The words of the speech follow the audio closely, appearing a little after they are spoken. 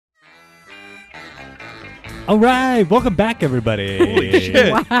All right, welcome back, everybody. Holy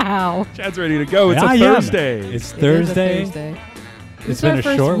shit. Wow. Chad's ready to go. It's I a am. Thursday. It's It is a Thursday. Thursday. It's This is been our a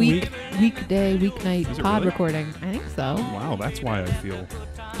first short weeknight Is it pod really? recording. I think so. Wow, that's why I feel.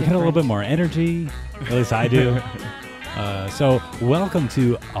 We got a little bit more energy. At least I do. So, welcome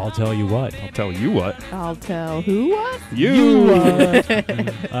to I'll Tell You What. I'll tell you what. I'll tell who what? You.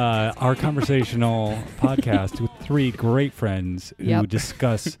 Our conversational podcast with three great friends who Yep.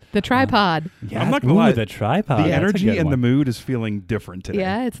 discuss The tripod. yeah, I'm not gonna ooh, lie, the tripod. The That's a energy good and the one. mood is feeling different today.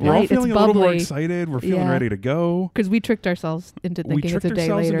 Yeah, it's We're all light, feeling it's a little more bubbly. excited. We're feeling Yeah. ready to go. Because we tricked ourselves into We thinking it's a tricked day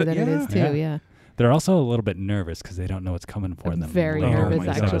ourselves later into- than it is too. yeah. Yeah. They're also a little bit nervous because they don't know what's coming for I'm them. very later nervous, in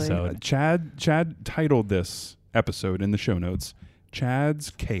this actually. episode. Chad titled this episode in the show notes,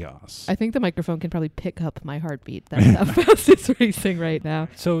 Chad's Chaos. I think the microphone can probably pick up my heartbeat. That's how fast it's racing right now.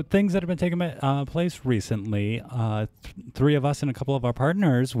 So things that have been taking place recently, three of us and a couple of our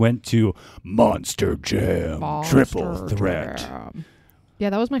partners went to Monster Jam Triple Monster Threat. Jam. Yeah,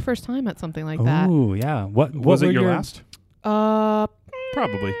 that was my first time at something like that. Oh, yeah. What was were it your last? Probably.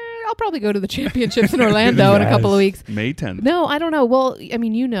 Probably. I'll probably go to the championships in Orlando in a couple of Yes. weeks. May 10th. No, I don't know. Well, I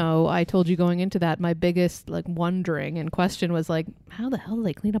mean, I told you going into that, my biggest wondering and question was how the hell do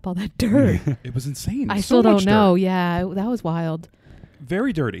they clean up all that dirt? It was insane. I So still don't much know. dirt. Yeah, that was wild.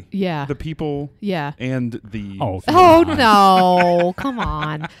 Very dirty. Yeah. The people Yeah. and the... Oh, Oh come on. no! Come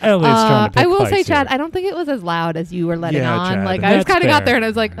on. Elliot's trying to pick I will say, fights Chad, here. I don't think it was as loud as you were letting Yeah, on. Chad. I was That's cutting out fair. there, and I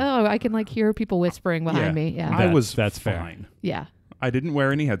was like, oh, I can hear people whispering behind me. Yeah. I was That's fair. fine. Yeah. I didn't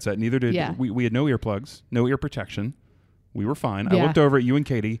wear any headset. Neither did Yeah. we. Had no earplugs, no ear protection. We were fine. I Yeah. looked over at you and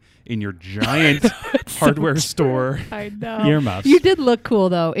Katie in your giant hardware store. I know. Earmuffs. You did look cool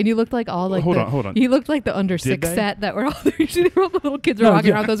though, and you looked like all Hold on. You looked like the under Did six they? set that were all usually all the little kids are No, walking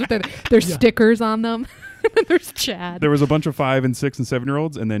yeah. around with those with their stickers on them. And then there's Chad. There was a bunch of 5 and 6 and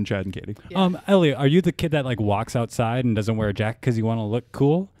 7-year-olds, and then Chad and Katie. Yeah. Elliot, are you the kid that walks outside and doesn't wear a jacket because you want to look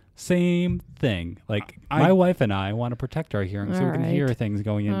cool? Same thing. My wife and I want to protect our hearing so we can Alright. hear things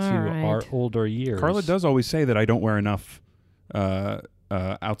going into Alright. our older years. Carla does always say that I don't wear enough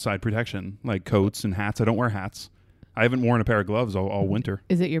outside protection, like coats and hats. I don't wear hats. I haven't worn a pair of gloves all winter.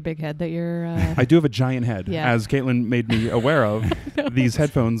 Is it your big head that you're? I do have a giant head. Yeah. As Caitlin made me aware of, these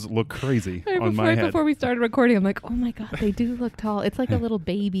headphones look crazy on my right head. before we started recording, I'm like, oh my god, they do look tall. It's like a little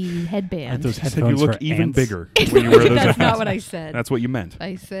baby headband. Those I said you headphones look for even ants. bigger when you wear those That's headphones. not what I said. That's what you meant.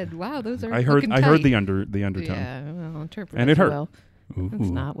 I said, wow, those are. I heard looking the tight. the undertone. Yeah, well, interpret And as it you hurt. will. That's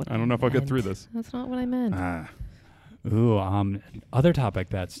Ooh. not what I don't know if I'll get meant. through this. That's not what I meant. Ooh, other topic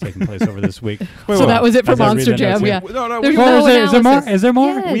that's taking place over this week. So that was it for As I read Monster the Jam. notes, Yeah. No, There's Oh, no is there more? analysis. Is there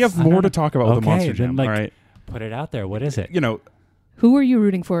more? Yes. we have more to talk about with the Okay, Monster Jam. then, All right. Put it out there. What is it? You know, Who were you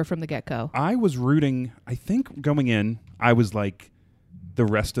rooting for from the get-go? I was rooting, I think going in, I was like the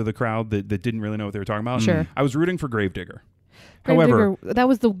rest of the crowd that didn't really know what they were talking about. Sure. I was rooting for Gravedigger. However, Gravedigger, that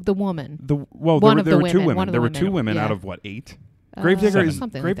was the woman. there of were the two women, women. one of the There were women, 2 women yeah. out of 8? Gravedigger is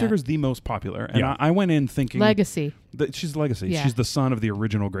something like Gravedigger's the most popular, and Yeah. I went in thinking Legacy. that she's legacy. Yeah. She's the son of the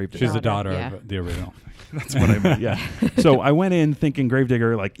original Gravedigger. She's the daughter Yeah. of the original. That's what I meant. Yeah. So I went in thinking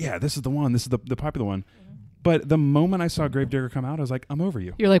Gravedigger, this is the one. This is the popular one. But the moment I saw Gravedigger come out, I was like, I'm over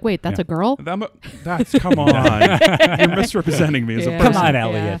you. You're like, wait, that's Yeah. a girl? That's come on. You're misrepresenting me as a Yeah. person. Come on, Yeah.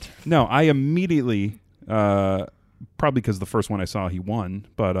 Elliot. No, I immediately, probably because the first one I saw, he won.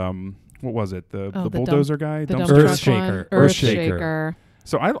 But what was it? The the bulldozer guy? The Dumpster dump Earth truck? truck one. Shaker. Earthshaker.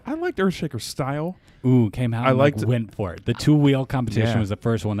 So I liked Earthshaker's style. Ooh, came out I and liked- went for it. The 2-wheel competition Yeah. was the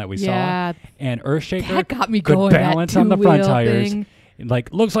first one that we Yeah. saw. And Earthshaker That got me could going. balance that on the front two-wheel tires. thing.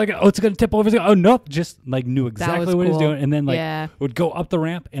 Looks like, it's going to tip over. Oh, nope. Just knew exactly was what he was cool. doing. And then Yeah. would go up the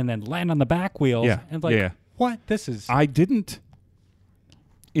ramp and then land on the back wheels. Yeah. And Yeah. what? This is... I didn't,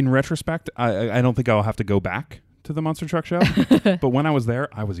 in retrospect, I don't think I'll have to go back to the Monster Truck Show. But when I was there,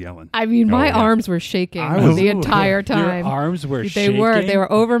 I was yelling. I mean, Oh, my yeah. arms were shaking I was- the entire Your time. arms were They shaking. were. They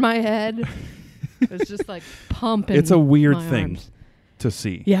were over my head. It was just pumping. It's a weird my thing arms. to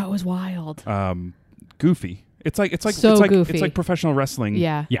see. Yeah, it was wild. Goofy. It's like So goofy. It's like professional wrestling.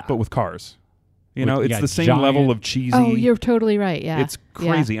 Yeah. Yeah. But with cars. You With- know, it's yeah, the same giant- level of cheesy. Oh, you're totally right. Yeah. It's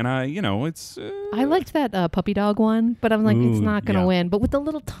crazy, and it's. I liked that puppy dog one, but I'm like, it's Ooh, not going to yeah. win. But with the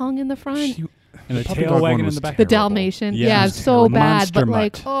little tongue in the front, She, And the puppy tail dog wagging one in was the back. the terrible. Dalmatian. Yeah, Yeah, it it's was so terrible. bad. Monster But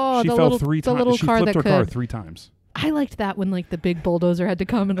mutt. oh, she the fell little 3 the times. little She car flipped that her car could. 3 times. I liked that when the big bulldozer had to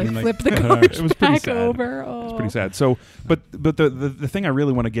come and And, flip the car it was pretty back sad. over. Oh. It's pretty sad. So, but the thing I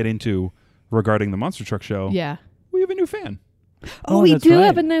really want to get into regarding the Monster Truck Show, Yeah. we have a new fan. Oh, we that's do right.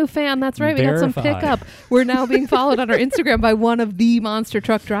 have a new fan. That's right. We got some Verified. pickup. We're now being followed on our Instagram by one of the monster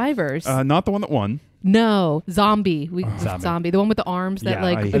truck drivers. Not the one that won. No, Zombie. Zombie. The one with the arms that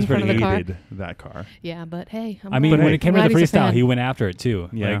I in front of the car. hated that car. Yeah, but hey, I mean, when it came to the he's a freestyle, fan. he went after it too.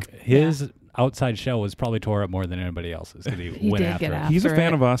 Yeah. Like his outside shell was probably tore up more than anybody else's because he went did after get it. after He's a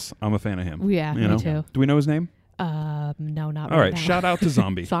fan it. of us. I'm a fan of him. Yeah, You me know? too. Do we know his name? No, not All right. now. Shout out to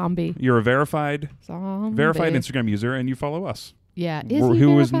Zombie. Zombie. You're a verified Zombie. Instagram user, and you follow us. Yeah,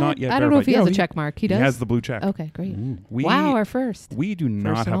 Who is not yet I don't know if verified. he has No, a check mark. He does. He has the blue check. Okay, great. We, Wow, our first. we do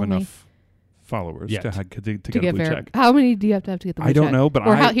not First have and only. enough followers Yet. to get To a get blue check. How many do you have to get the blue I don't check? know, but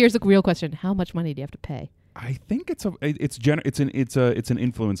or here's the real question: how much money do you have to pay? I think it's an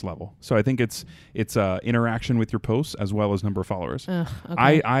influence level. So I think it's interaction with your posts as well as number of followers. Ugh,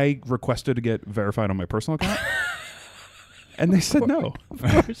 okay. I requested to get verified on my personal account, and they said no. Of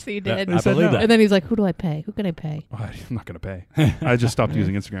course he did. I said believe no. that. And then he's like, "Who do I pay? Who can I pay?" Oh, I'm not going to pay. I just stopped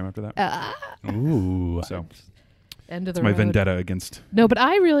using Instagram after that. Ooh. So End of it's the my road. vendetta against. No, but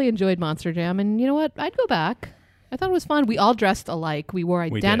I really enjoyed Monster Jam, and you know what? I'd go back. I thought it was fun. We all dressed alike. We wore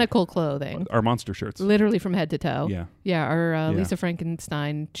did. identical clothing, Our monster shirts. literally from head to toe. Yeah. Yeah, our Yeah. Lisa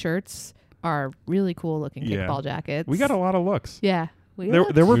Frankenstein shirts are really cool looking Yeah. kickball jackets. We got a lot of looks. Yeah. There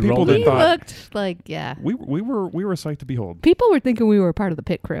were We people rolled that in. thought looked like, yeah. we were a sight to behold. People were thinking we were part of the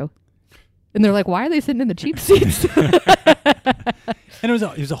pit crew. And they're like, why are they sitting in the cheap seats? And it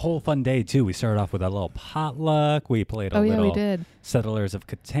was a whole fun day too. We started off with a little potluck. We played a Oh, yeah, little we did. Settlers of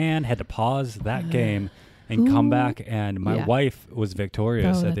Catan. Had to pause that game and come back, and my Yeah. wife was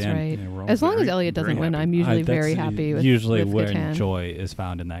victorious Oh, at that's the end. right. Yeah, we're all As long as very- Elliot very doesn't win, happy. I'm usually That's very happy with usually with when Catan. joy is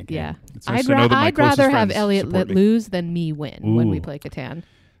found in that game. Yeah. It's nice to know that my I'd closest rather have friends Elliot support me. lose than me win when we Ooh. play Catan.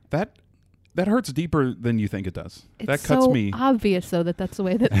 That hurts deeper than you think it does. It's That cuts so me. obvious, though, that that's the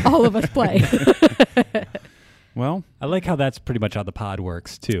way that all of us play. Well, I like how that's pretty much how the pod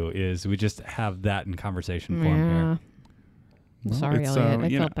works too. Is we just have that in conversation form Yeah. here. I'm Well, sorry, it's, Elliot. I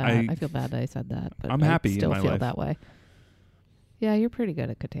you know, felt bad. I feel bad that I said that, but I'm happy I in still my feel life. that way. Yeah, you're pretty good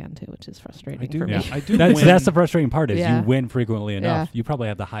at Catan too, which is frustrating I do. for me. Yeah. I do. That's win. that's the frustrating part is Yeah. you win frequently enough. Yeah. You probably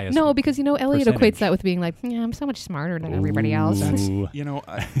have the highest. No, because Elliot percentage. equates that with being like, yeah, I'm so much smarter than everybody else. Ooh. You know.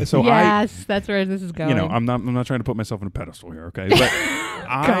 So yes, that's where this is going. I'm not trying to put myself on a pedestal here, okay? But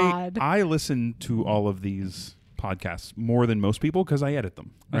God. I listen to all of these podcasts more than most people because I edit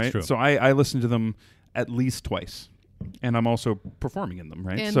them, That's right? true. So I listen to them at least twice, and I'm also performing in them,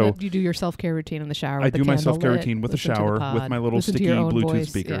 right? And so you do your self-care routine in the shower. I with the do my candle self-care lit, routine with the listen to shower pod, with my little listen to sticky your own Bluetooth voice.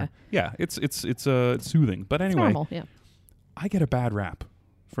 speaker. Yeah. It's soothing. But It's anyway, normal. Yeah. I get a bad rap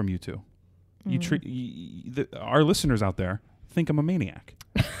from you two. You treat our listeners out there think I'm a maniac.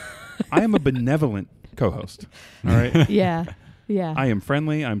 I am a benevolent co-host. All right. Yeah. Yeah. I am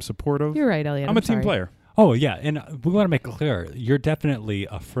friendly. I'm supportive. You're right, Elliot. I'm a team sorry. player. Oh yeah, and we want to make it clear you're definitely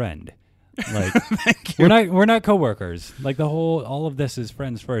a friend. Like we're not coworkers. Like all of this is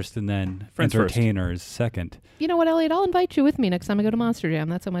friends first, and then Friends first. entertainers second. You know what, Elliot? I'll invite you with me next time I go to Monster Jam.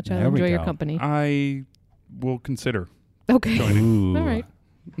 That's how much I There we enjoy your go. company. I will consider. Okay. Ooh. All right.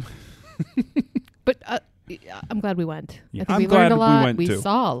 But I'm glad we went. Yeah. I think I'm we learned glad a we lot. went, We too.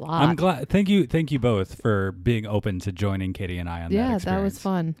 saw a lot. I'm glad. Thank you both for being open to joining Katie and I on that Yeah, experience. that was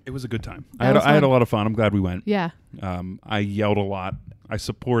fun. It was a good time. That was I had a fun. lot of fun. I'm glad we went. Yeah. I yelled a lot. I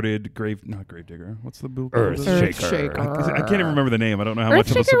supported not Gravedigger. What's the boot? Earthshaker. I can't even remember the name. I don't know how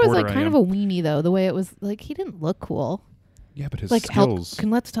much of a Earthshaker supporter was like I kind am. of a weenie though. The way it was like he didn't look cool. Yeah, but his Like skills.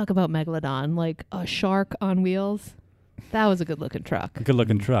 let's talk about Megalodon, like a shark on wheels. That was a good looking truck. Good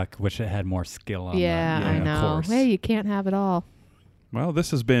looking truck. Wish it had more skill on Yeah, that. I Of know. course. Hey, you can't have it all. Well,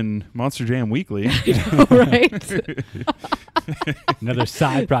 this has been Monster Jam Weekly. Right? Another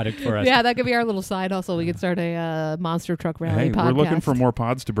side product for us. Yeah, that could be our little side hustle. We could start a monster truck rally Hey, podcast. we're looking for more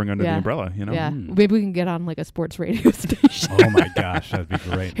pods to bring under the Yeah. umbrella. You know. Yeah, Mm. maybe we can get on like a sports radio station. Oh my gosh, that'd be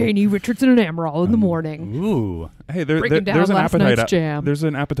great. Haney Richardson and Amaral in the morning. Ooh. Hey, Breaking down there's an last appetite. night's jam. There's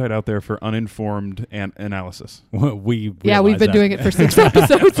an appetite out there for uninformed analysis. We Yeah, we've realize been that. doing it for 6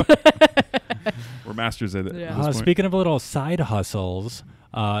 episodes. We're masters at it. Yeah. At this point. Speaking of little side hustles,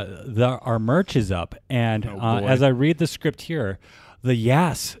 our merch is up, and Oh, boy. as I read the script here, the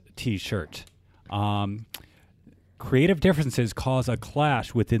Yas T-shirt. Creative differences cause a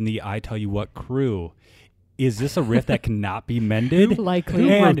clash within the I Tell You What crew. Is this a rift that cannot be mended? Likely. Who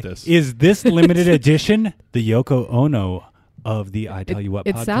wrote And this? is this limited edition the Yoko Ono of the I Tell You What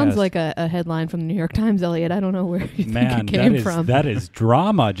It podcast? sounds like a headline from the New York Times, Elliot. I don't know where you Man, think it came from. that is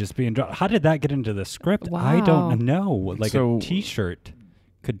drama just being dropped. How did that get into the script? I Wow. don't know. Like So- a T-shirt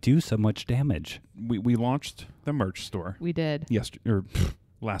could do so much damage. We launched the merch store We did.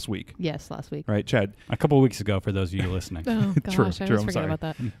 last week, Yes, last week. right, Chad? A couple of weeks ago, for those of you listening. Oh, gosh. True, I true, always I'm forget sorry.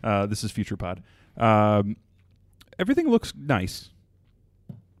 about that. This is Future Pod. Everything looks nice,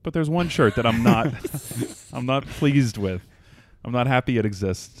 but there's one shirt that I'm not I'm not pleased with. I'm not happy it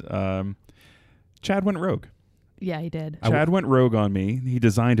exists. Chad went rogue. Yeah, he did. Chad went rogue on me. He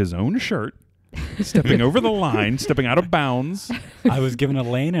designed his own shirt, stepping over the line, stepping out of bounds. I was given a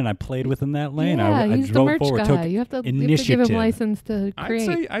lane, and I played within that lane. Yeah, I he's the drove merch forward, guy. took You have to give initiative. him license to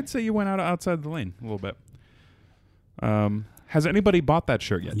create. I'd say you went outside the lane a little bit. Has anybody bought that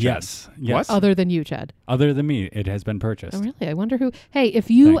shirt yet, Chad? Yes. What? Other than you, Chad. Other than me, it has been purchased. Oh, really? I wonder who. Hey, if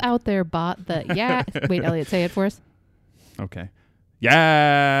you Thank- out there bought the wait, Elliot, say it for us. Okay.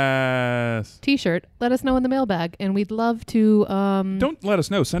 Yes. T-shirt. Let us know in the mailbag, and we'd love to. Don't let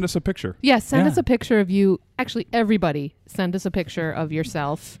us know. Send us a picture. Yes, send Yeah. us a picture of you. Actually, everybody, send us a picture of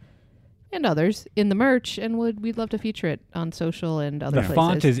yourself and others in the merch, and we'd love to feature it on social and other The places.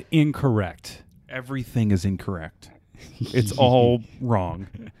 font is incorrect. Everything is incorrect. It's all wrong.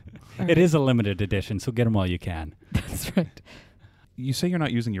 All It right. is a limited edition, so get them while you can. That's right. You say you're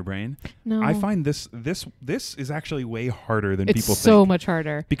not using your brain. No, I find this is actually way harder than it's people so think. much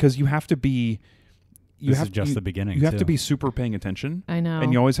harder. Because you have to be. This is just the beginning, You have to too. be super paying attention, I know.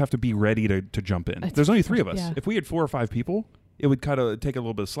 and you always have to be ready to jump in. It's- There's only 3 of us. yeah. If we had 4 or 5 people, it would take a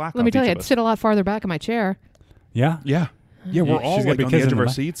little bit of slack. Let me off tell each you, of I'd us. sit a lot farther back in my chair. Yeah. Yeah, Yeah, we're she's all gonna like be on the edge kissing of our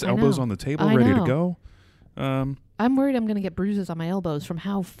the seats, I elbows know. on the table, I ready to know. go. I'm worried I'm going to get bruises on my elbows from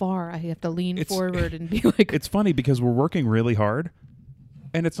how far I have to lean It's- forward and be like, It's funny because we're working really hard,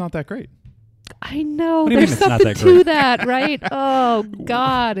 and it's not that great. I know. What do you mean There's it's not something that to great? that, right? Oh,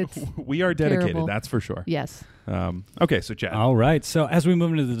 God. It's We are dedicated, Terrible. that's for sure. yes. Okay, so Chad. All right. So as we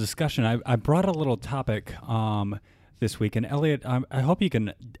move into the discussion, I brought a little topic this week, and Elliot, I hope you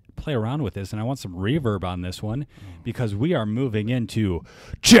can play around with this, and I want some reverb on this one because we are moving into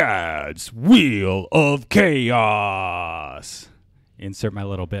Chad's Wheel of Chaos. Insert my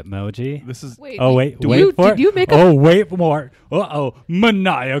little Bitmoji. This is Wait. Oh wait, did wait you, for did it. you make a Oh wait more.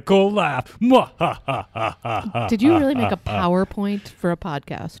 Maniacal laugh. Did you really make a PowerPoint for a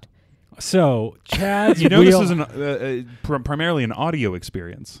podcast? So Chad's you know Wheel. this is primarily an audio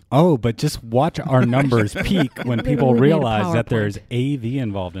experience. Oh, but just watch our numbers peak when people Literally made a realize that PowerPoint. there's AV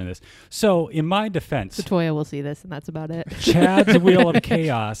involved in this. So, in my defense, Satoya will see this, and that's about it. Chad's Wheel of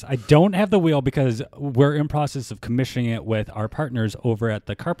Chaos, I don't have the wheel because we're in process of commissioning it with our partners over at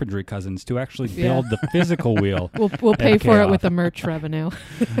the Carpentry Cousins to actually Yeah. build the physical wheel, We'll pay for it chaos. with the merch revenue.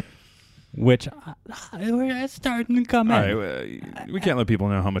 which we're starting to come All in. right, we can't let people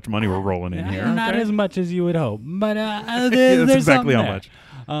know how much money we're rolling in here. Not okay? as much as you would hope, but That's there's exactly something how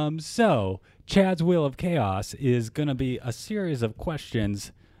there. much. So, Chad's Wheel of Chaos is going to be a series of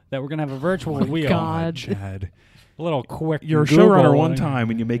questions that we're going to have a virtual wheel. God. Chad. A little quick. You're a Google showrunner one and-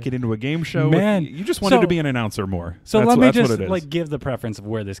 time and you make it into a game show. Man, You just wanted so- to be an announcer more. So that's, let me that's just what it is. like give the preference of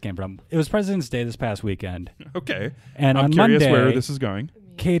where this came from. It was President's Day this past weekend, Okay. and I'm on curious Monday, where this is going.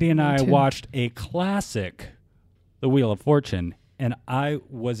 Katie and Me I too. watched a classic, The Wheel of Fortune, and I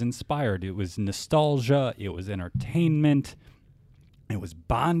was inspired. It was nostalgia. It was entertainment. It was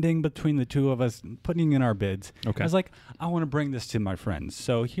bonding between the two of us, putting in our bids. Okay. I was like, I want to bring this to my friends.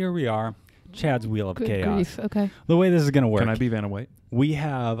 So here we are, Chad's Wheel of Good Chaos. grief. Okay. The way this is going to work, Can I be Vanna White? we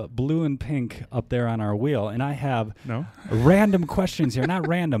have blue and pink up there on our wheel, and I have No? random questions here. Not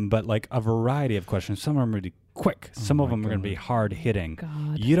random, but like a variety of questions. Some of them are going to be quick. Some of my them are going to be hard hitting.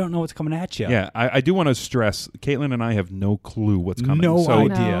 God. You don't know what's coming at you. Yeah, I do want to stress, Caitlin and I have no clue what's coming. No so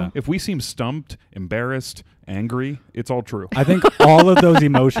idea. No. if we seem stumped, embarrassed, angry, it's all true. I think all of those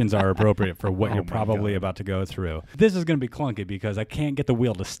emotions are appropriate for what Oh you're my probably God. about to go through. This is going to be clunky because I can't get the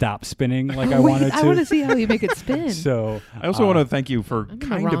wheel to stop spinning like I Wait, wanted to. I want to see how you make it spin. So I also want to thank you for I'm in the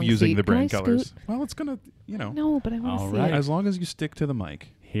kind of wrong using seat. the Can I brand colors. scoot? Well, it's going to, No, but I want All to see right. it. as long as you stick to the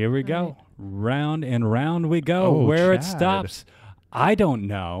mic. here we go. Round and round we go. Oh, Where it Chad. stops, I don't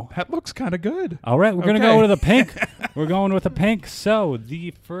know. That looks kind of good. All right, we're going to Okay. go with the pink. We're going with the pink. So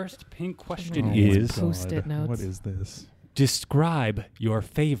the first pink question Oh, is, Post-it notes. What is this? describe your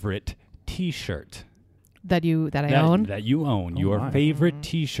favorite T-shirt that I own. that you own. Oh, Your my. favorite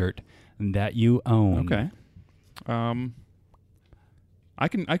T-shirt that you own. Okay. I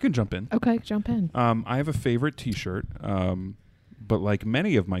can jump in. Okay, jump in. I have a favorite T-shirt, but like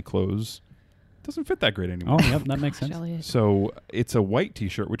many of my clothes, it doesn't fit that great anymore. Oh, yep, that makes sense. Elliot. So it's a white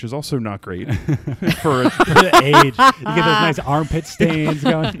T-shirt, which is also not great for. For the age, you get those nice armpit stains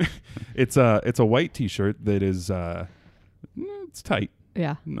going. It's a white T-shirt that is it's tight,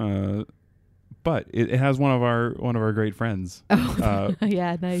 Yeah. but it has one of our great friends' Oh,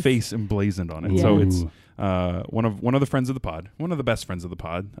 yeah, nice. face emblazoned on it. Yeah. So it's Ooh. one of the friends of the pod, one of the best friends of the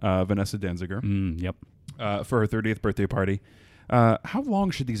pod, Vanessa Danziger, Yep. for her 30th birthday party. How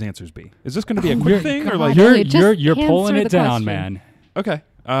long should these answers be? Is this going to be a Oh quick my thing or God. like? Elliot, just You're pulling answer it the down, question. man. Okay.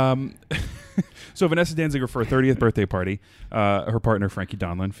 So Vanessa Danziger, for her 30th birthday party, her partner Frankie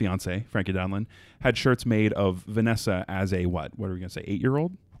Donlin, fiance Frankie Donlin, had shirts made of Vanessa as a what? What are we gonna say?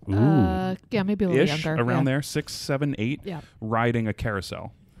 8-year-old Yeah, maybe a little ish, younger. around yeah. there, 6, 7, 8, Yeah. riding a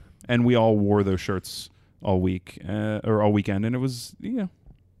carousel, and we all wore those shirts all week or all weekend, and it was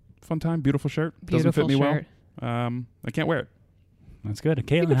fun time. Beautiful shirt. Doesn't fit me shirt. well. I can't wear it. That's good. You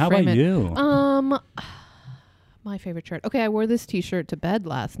Caitlin, could how about frame it. you? My favorite shirt. Okay, I wore this T-shirt to bed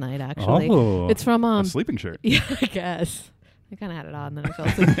last night. Actually, Oh. it's from A sleeping shirt. Yeah, I guess. I kind of had it on, then I fell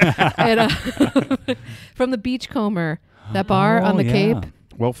asleep. And, from the Beachcomber, that bar on the Cape.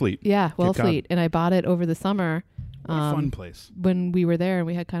 Wellfleet. Yeah, Cape Cod. Wellfleet. And I bought it over the summer What a fun place. when we were there, and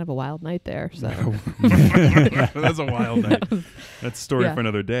we had kind of a wild night there. So That's a wild night. That's a story Yeah. for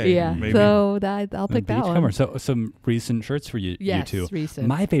another day. yeah, Maybe. so I'll The pick that one. Beachcomber. So some recent shirts for you, Yes, you two. recent.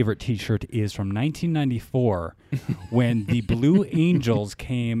 My favorite T-shirt is from 1994 when the Blue Angels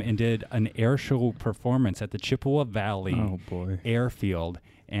came and did an air show performance at the Chippewa Valley Oh boy. Airfield.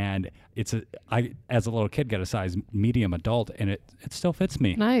 And I, as a little kid, got a size medium adult, and it still fits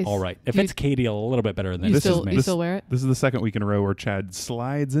me. Nice. All right. It Do you- fits Katie a little bit better than You this still is me. you still wear it? This is the second week in a row where Chad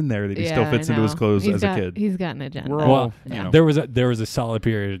slides in there that he Yeah, still fits I into his know. clothes He's as got- a kid. He's got an agenda. We're all, Well, you know. There was a solid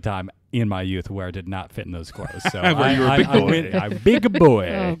period of time in my youth where I did not fit in those clothes. So Where you were a big boy. I'm a big boy.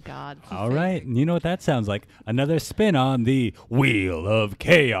 Oh God. All right. You know what that sounds like? Another spin on the Wheel of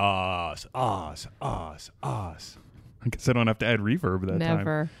Chaos. Os. I guess I don't have to add reverb that time.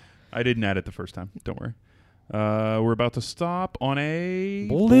 Never. I didn't add it the first time. Don't worry. We're about to stop on a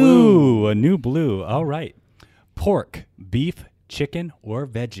Blue. A new blue. All right. Pork, beef, chicken, or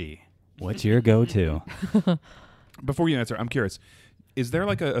veggie? What's your go-to? Before you answer, I'm curious. Is there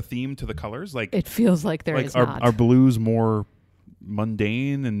like a theme to the colors? Like, It feels like there is not. are blues more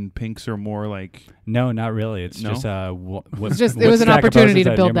mundane and pinks are more like No, not really. It's No? just It's just it was an opportunity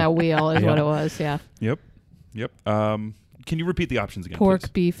to build that wheel, is what it was. Yeah. Yep. Can you repeat the options again? Pork, please?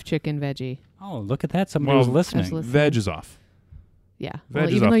 beef, chicken, veggie. Oh, look at that. Somebody Well, was listening. Absolutely. Veg is off. Yeah. Veg Well,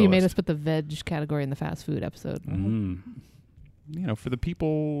 is even off though the you made list. us put the veg category in the fast food episode. Mm. You know, for the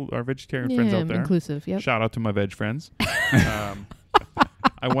people, our vegetarian friends out there. Inclusive. Yep. Shout out to my veg friends.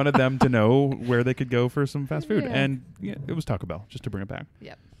 I wanted them to know where they could go for some fast food, Yeah. and it was Taco Bell, just to bring it back.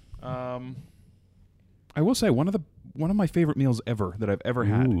 Yep. I will say one of my favorite meals ever that I've ever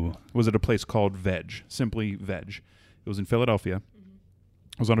had Ooh. was at a place called Veg, simply Veg. It was in Philadelphia.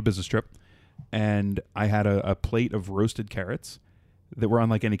 I was on a business trip, and I had a plate of roasted carrots that were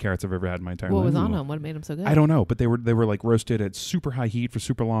unlike any carrots I've ever had in my entire What life. was on them? What made them so good? I don't know, but they were like roasted at super high heat for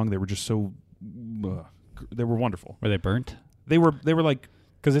super long. They were just so they were wonderful. Were they burnt? They were like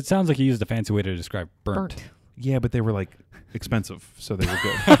Because it sounds like you used a fancy way to describe burnt. yeah, but they were like expensive, so they were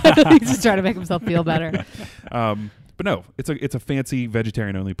good. He's just trying to make himself feel better. But no, it's a fancy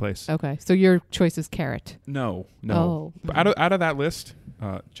vegetarian only place. Okay, so your choice is carrot. No. Oh. But out of that list,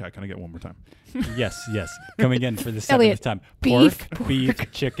 Chad, can I get one more time? Yes. Coming in for the Elliot, seventh time. beef, Pork,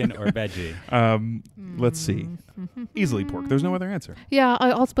 beef, chicken, or veggie? Let's see. Easily pork. There's no other answer. Yeah,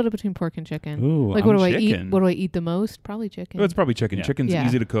 I'll split it between pork and chicken. Ooh, Like, what do I chicken. eat? What do I eat the most? Probably chicken. Well, it's probably chicken. Yeah. Chicken's Yeah.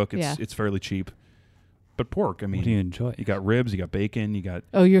 easy to cook. Yeah. It's fairly cheap. But pork, I mean, what do you enjoy? you got ribs, you got bacon, you got.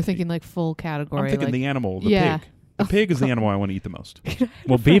 Oh, you're thinking like full category. I'm thinking like, the animal, the Yeah. pig. The pig is the animal I want to eat the most.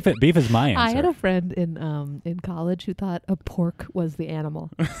 Well, beef is my answer. I had a friend in college who thought a pork was the animal.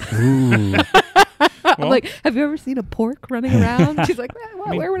 Ooh. I'm Well- like, have you ever seen a pork running around? She's like,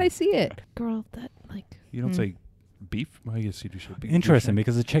 mean- where would I see it? Girl, that like. You don't say beef? Well, yes, you do say beef. Interesting,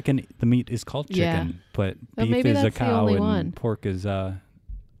 because the meat is called chicken, Yeah. but Well, beef maybe is a that's the cow only and one. pork is a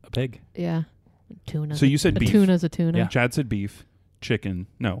pig. Yeah. Tuna. So you said a beef. Tuna's a tuna. Yeah. Chad said beef, chicken,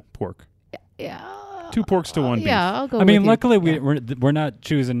 no, pork. Yeah. 2 porks to 1 beef. Yeah, I'll go. I mean, with you. luckily Yeah. we're not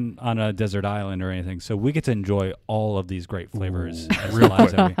choosing on a desert island or anything, so we get to enjoy all of these great flavors. as Real well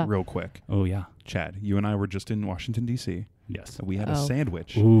as quick. every- Real quick. Oh yeah, Chad, you and I were just in Washington, D.C. yes. We had a Oh.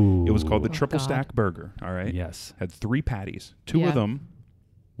 sandwich. Ooh, It was called the Oh, Triple God. Stack Burger, all right? Yes. Had 3 patties. 2 Yeah. of them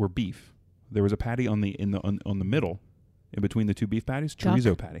were beef. There was a patty on the middle, in between the 2 beef patties, Duck.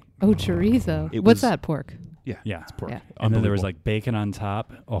 chorizo patty. Oh, chorizo. It What's was- that? Pork. Yeah, Yeah. it's pork. Yeah. And then there was Unbelievable. like bacon on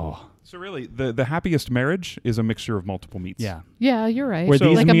top. Oh, So really, the happiest marriage is a mixture of multiple meats. yeah. Yeah, you're right. Where So-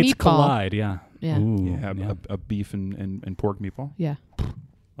 these like a meats meatball. collide. Yeah. Yeah. Ooh, Yeah, yeah. a beef and pork meatball, Yeah.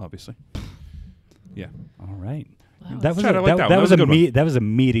 obviously. All right. Wow. That was Chad, I like that one. that That was was a a good one. that was a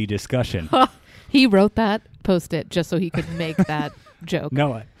meaty discussion. He wrote that post-it just so he could make that joke.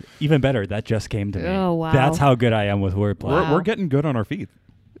 No, even better. That just came to me. Oh, wow. That's how good I am with wordplay. Wow. We're getting good on our feet.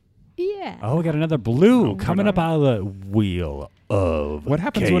 Yeah. Oh, we got another blue Oh, coming we're up out of the Wheel of What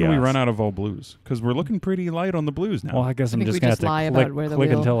happens when we chaos. run out of all blues? Because we're looking pretty light on the blues now. Well, I guess I I'm think just we gonna just lie have to about where the click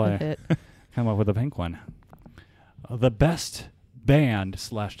wheel until I hit. come up with a pink one. The best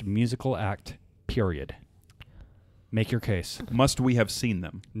band/musical act. Period. Make your case. Must we have seen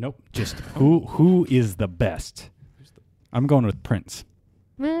them? Nope. Just who is the best? I'm going with Prince.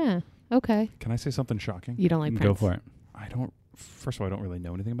 Yeah. Okay. Can I say something shocking? You don't like Prince? Go for it. I don't. First of all, I don't really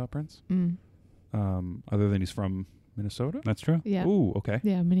know anything about Prince, Mm. other than he's from Minnesota. That's true. Yeah. Ooh, okay.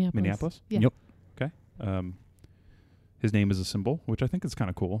 Yeah, Minneapolis. Minneapolis. Yeah. Yep. His name is a symbol, which I think is kind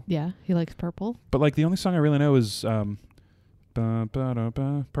of cool. Yeah, he likes purple. But like the only song I really know is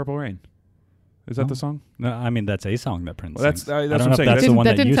 "Purple Rain." Is that Oh. the song? No, I mean that's a song that Prince. Well, that's sings. that's I what don't I'm know if saying. that's the Didn't- one that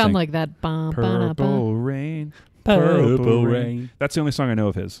that didn't you sound sing. like that. Bum, Purple Rain. Purple Rain. That's the only song I know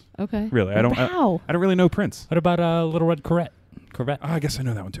of his. Okay. Really, I don't. Wow. I don't really know Prince. What about Little Red Corvette? Corvette. I guess I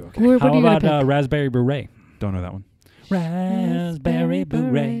know that one too. Okay, What How are you gonna about pick? Raspberry Beret? don't know that one. Raspberry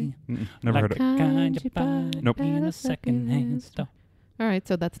Beret. Never heard it. Kind you buy Nope. In a second-hand store. All right,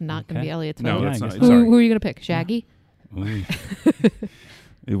 so that's not going to Okay. be Elliot's No, vote. that's I not. guess Who, Sorry, who are you going to pick? Shaggy? Ooh.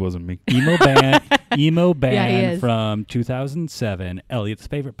 it wasn't me. Emo band. Emo band Yeah, he is. from 2007. Elliot's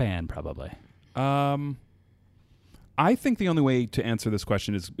favorite band, probably. I think the only way to answer this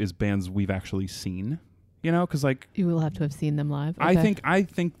question is bands we've actually seen. You know, because like You will have to have seen them live. I Okay.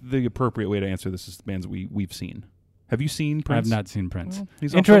 think the appropriate way to answer this is bands we've seen. Have you seen I've Prince? not seen Prince. Well,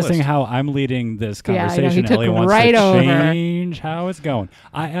 he's off the Interesting list. how I'm leading this Yeah, I know, he conversation. took Elliot wants right to over. change how it's going.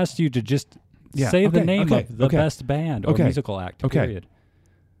 I asked you to just Yeah, say the okay, name okay, of the okay. best band or Okay, musical act, okay. period.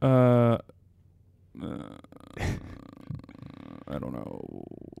 I don't know.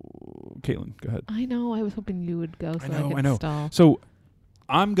 Caitlin, go ahead. I know. I was hoping you would go so I, I could know. stall. So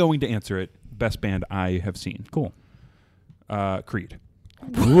I'm going to answer it. Best band I have seen. Cool. Creed.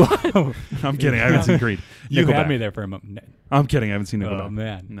 Whoa. I'm kidding. I haven't seen Creed. You Nickelback. had me there for a moment. I'm kidding. I haven't seen Nickelback. Oh,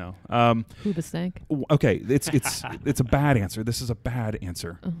 man. No. Who the stank? Okay. It's a bad answer. This is a bad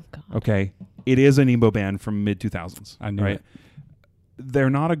answer. Oh, God. Okay. It is an emo band from mid 2000s. I knew right? it. They're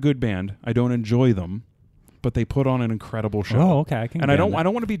not a good band. I don't enjoy them, but they put on an incredible show. Oh, okay. I can. And get I on that.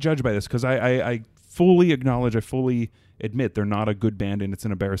 don't want to be judged by this because I fully acknowledge, I fully admit they're not a good band and it's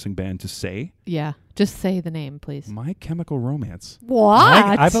an embarrassing band to say. Yeah. Just say the name, please. My Chemical Romance What?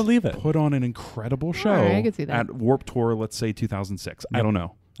 I believe it. put on an incredible show All right, I could see that. at Warped Tour, let's say 2006. I Yep. don't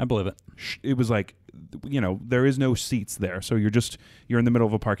know. I believe it. It was like, there is no seats there. So you're in the middle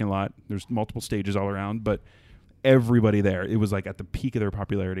of a parking lot. There's multiple stages all around, but everybody there, it was like at the peak of their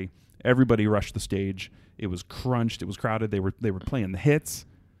popularity. Everybody rushed the stage. It was crunched. It was crowded. They were playing the hits.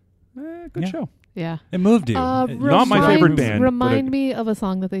 Good Yeah. show. Yeah. It moved you. Not my favorite band, but Remind me of a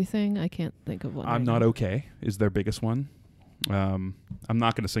song that they sing. I can't think of one. I'm right Not now. Okay is their biggest one. I'm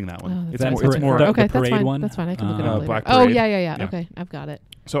not going to sing that one. Oh, it's that's more. It's right. more. The- Okay, that's parade fine. one? That's fine. I can look it up later. Black Oh, Parade. yeah. Yeah. Okay, I've got it.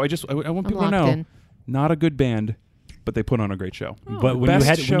 So I want I'm people to locked know, in. not a good band, but they put on a great show. but when Best you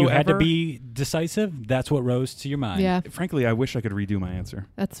had show when you had to ever? be decisive, that's what rose to your mind. Yeah, Frankly, I wish I could redo my answer.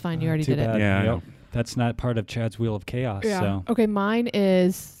 that's fine. You already Too did bad. it. Yeah, I Yep. know. That's not part of Chad's Wheel of Chaos. So Okay, mine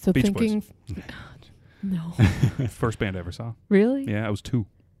is so Beach thinking. No, First band I ever saw. really? Yeah, I was 2.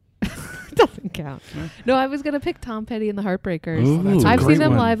 Doesn't count. No, I was gonna pick Tom Petty and the Heartbreakers. Ooh, that's a I've great seen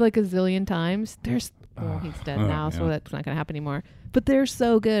them one. live like a zillion times. There's he's dead oh, now, so yeah. that's not gonna happen anymore. But they're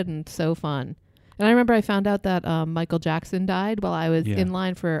so good and so fun. And I remember I found out that Michael Jackson died while I was Yeah. in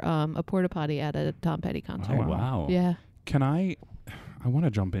line for a porta potty at a Tom Petty concert. Oh, wow. Yeah. Can I want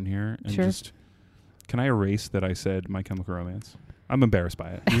to jump in here and Sure. can I erase that I said My Chemical Romance? I'm embarrassed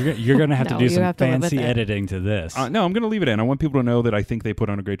by it. You're going to have No, to do you some have to live with fancy it. editing to this. No, I'm going to leave it in. I want people to know that I think they put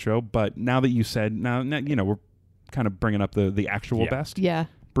on a great show. But now that you said, now we're kind of bringing up the actual Yeah. best. Yeah.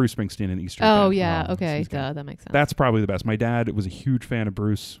 Bruce Springsteen and Easter. Oh, Band. yeah. Oh, Okay. he's good. Duh, that makes sense. That's probably the best. My dad was a huge fan of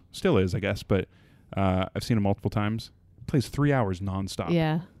Bruce. Still is, I guess. But I've seen him multiple times. Plays 3 hours nonstop.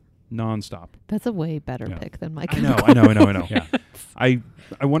 Yeah. Nonstop. That's a way better Yeah. pick than my I know. yeah. I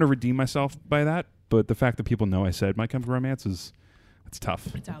want to redeem myself by that. But the fact that people know I said My Chemical Romance it's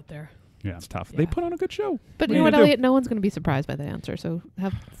tough. It's out there. Yeah. It's tough. Yeah. They put on a good show. But What you know are what, you gonna do? Elliot? No one's going to be surprised by the answer. So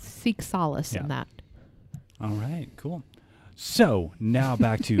seek solace Yeah. in that. All right. Cool. So now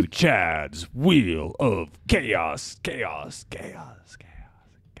back to Chad's Wheel of Chaos. Chaos. Chaos. Chaos.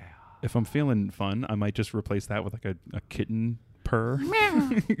 Chaos. If I'm feeling fun, I might just replace that with like a kitten purr.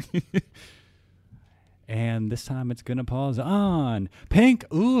 And this time it's going to pause on pink.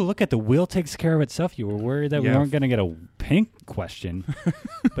 Ooh, look at the wheel takes care of itself. You were worried that we Yeah. weren't going to get a pink question.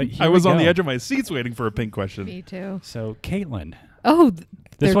 But here I was we on the go. edge of my seats waiting for a pink question. Me too. So, Caitlin. Oh, This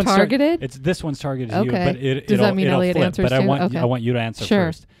they're one's targeted? This one's targeted to you, Okay. but Does that mean it'll Elliot flip. answers But I too? want Okay. I want you to answer Sure.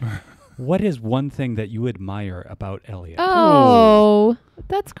 first. What is one thing that you admire about Elliot? Oh,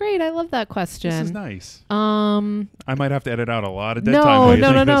 that's great. I love that question. This is nice. Um, I might have to edit out a lot of dead no, time. while you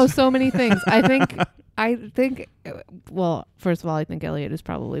no, no, think no. this. So many things. I think. Well, first of all, I think Elliot is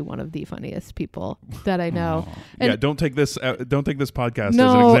probably one of the funniest people that I know. Oh. Yeah, And- don't take this podcast No,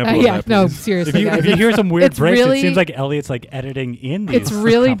 as an example of yeah, that. no, please. seriously, If guys. you hear some weird it's breaks, really- it seems like Elliot's like editing in these. It's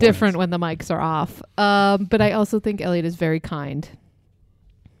really compliments. different when the mics are off. But I also think Elliot is very kind.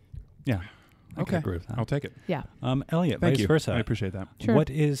 Yeah. I Okay. can agree with that. I'll take it. Yeah. Elliot, Thank vice you. versa. I appreciate that. Sure. What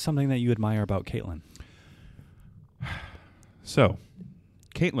is something that you admire about Caitlin? So,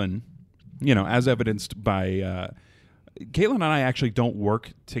 Caitlin, as evidenced by Caitlin and I actually don't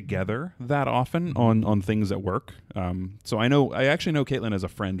work together that often on things at work. So I actually know Caitlin as a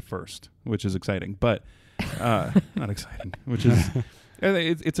friend first, which is exciting, but not exciting, which is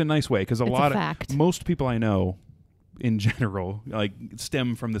it's a nice way because It's a fact. most people I know in general like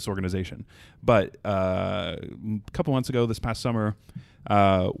stem from this organization. But a couple months ago, this past summer,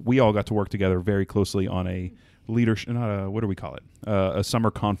 we all got to work together very closely on a leadership, what do we call it? A summer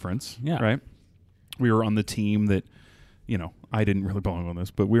conference, Yeah. right? We were on the team that, I didn't really belong on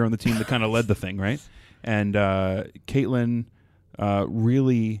this, but we were on the team that kind of led the thing, right? And Caitlin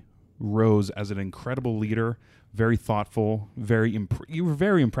really rose as an incredible leader, very thoughtful, you were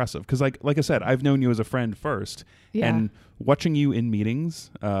very impressive. Because like I said, I've known you as a friend first. Yeah. And watching you in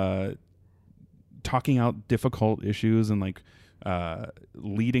meetings, talking out difficult issues and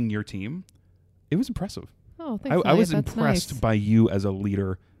leading your team, it was impressive. Oh, thanks. I was Elliot. That's impressed nice. by you as a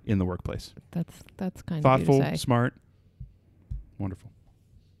leader in the workplace. That's kind Thoughtful, of you to say. smart, wonderful.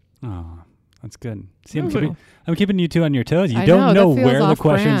 Oh, that's good. See, Ooh. I'm keeping you two on your toes. You I don't know that feels where the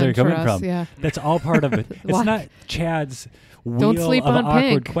questions are off-brand for coming us, from. Yeah. That's all part of it. It's Why? not Chad's Don't wheel sleep of on awkward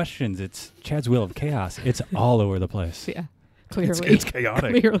Pink. questions. It's Chad's wheel of chaos. It's all over the place. Yeah. Clearly. It's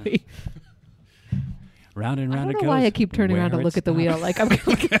chaotic. Clearly. Round and I round don't it know goes. why I keep turning around to Where look it at the wheel stops. like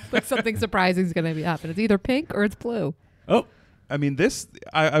I'm like something surprising is going to happen. It's either pink or it's blue. Oh, I mean, this,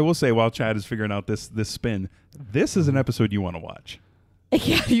 I will say, while Chad is figuring out this spin, this is an episode you want to watch.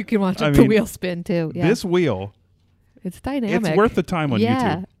 Yeah, you can watch I the mean, wheel spin too. Yeah. This wheel, It's dynamic. it's worth the time on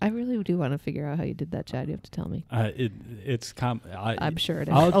yeah, YouTube. I really do want to figure out how you did that, Chad. You have to tell me. I'm sure it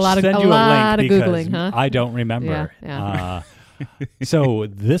is. I'll a lot of send a you a lot link of because googling, huh? I don't remember. Yeah. So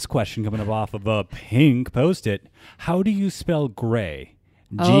this question coming up off of a Pink Post-it: how do you spell gray?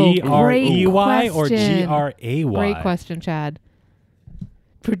 Oh, Grey or question. Gray? Great question, Chad.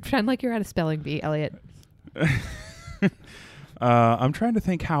 Pretend like you're at a spelling bee, Elliot. I'm trying to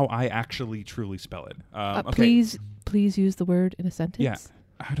think how I actually truly spell it. Okay. Please use the word in a sentence. Yeah.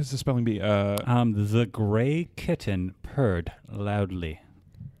 How does the spelling be? The gray kitten purred loudly.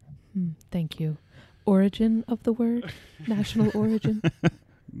 Thank you. Origin of the word? National origin?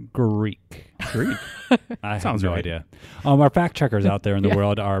 Greek. Greek. I have Sounds no right. idea. Our fact checkers out there in the Yeah.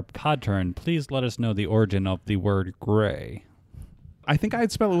 world are Podturn. Please let us know the origin of the word gray. I think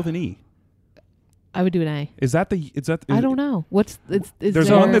I'd spell it with an E. I would do an A. Is that the? I don't know. Is There's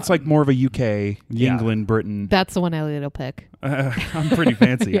there, one that's like more of a UK, Yeah. England, Britain. That's the one Elliot will pick. I'm pretty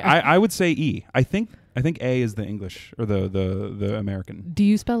fancy. Yeah. I would say E. I think A is the English or the American. Do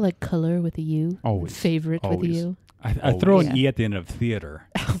you spell like color with a U? Always. Favorite with a Always. U? I throw an Yeah. E at the end of theater.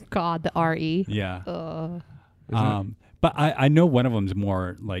 Oh, God, the R-E. Yeah. Isn't But I know one of them's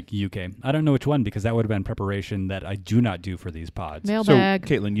more like UK. I don't know which one because that would have been preparation that I do not do for these pods. So, Mailbag.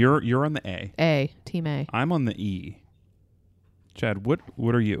 Caitlin, you're on the A. A. Team A. I'm on the E. Chad, what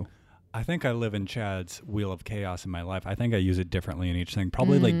are you? I think I live in Chad's wheel of chaos in my life. I think I use it differently in each thing.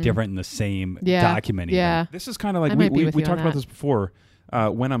 Probably like different in the same Yeah. document. even. Yeah. This is kind of like I we might be with you on talked about that. this before.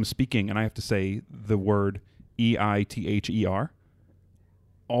 When I'm speaking and I have to say the word EITHER,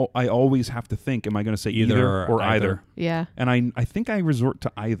 I always have to think, am I going to say either or either? Yeah. And I think I resort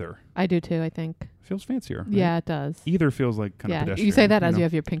to either. I do too, I think. Feels fancier. right? Yeah, it does. Either feels like kind of Yeah. pedestrian. You say that as know? you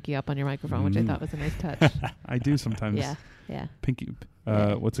have your pinky up on your microphone, which I Mm. thought was a nice touch. I do sometimes. Yeah. Yeah. Pinky.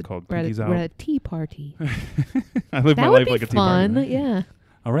 Yeah. What's it called? We're at, Pinkies a, out. we're at a tea party. I live my That would life be like a tea fun. party. Yeah.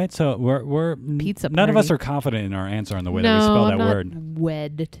 All right, so we're Pizza none of us party. are confident in our answer on the way no, that we spell I'm that not word.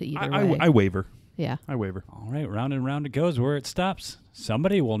 wed to either I, way. I waver. Yeah. I waver. All right, round and round it goes. Where it stops,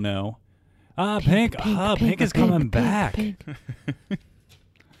 somebody will know. Pink. Pink, Pink is coming back. Pink.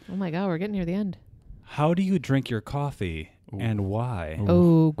 Oh my God, we're getting near the end. How do you drink your coffee Ooh. and why? Ooh.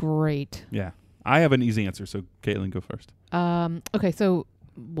 Oh, great. Yeah. I have an easy answer, so Caitlin, go first. Okay, so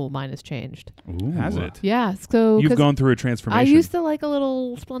mine has changed. Ooh. Has it? Yeah, so You've 'cause gone through a I transformation. used to like a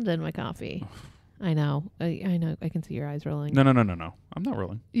little Splenda in my coffee. I know. I know. I can see your eyes rolling. No. I'm not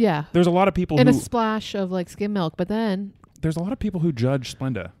rolling. Yeah. There's a lot of people And who a splash of like skim milk, but then there's a lot of people who judge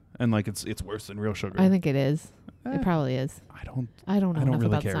Splenda and like it's worse than real sugar. I think it is. Eh, It probably is. I don't. I don't know I don't enough really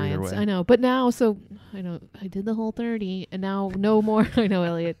about care either science. way. I know, but now, so I know I did the whole 30, and now no more. I know,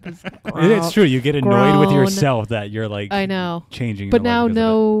 Elliot. It's true. You get annoyed with Grown. yourself that you're like I know, changing. but your life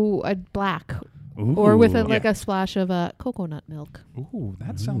now because of black it. or with Ooh. like a splash of coconut milk. Ooh,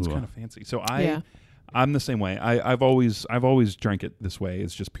 that sounds Ooh. kind of fancy. So Yeah. I'm the same way. I've always drank it this way.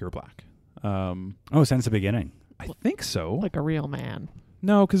 It's just pure black. Oh, since the beginning. I think so. Like a real man.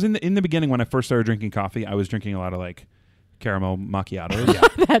 No, because in the beginning when I first started drinking coffee, I was drinking a lot of like caramel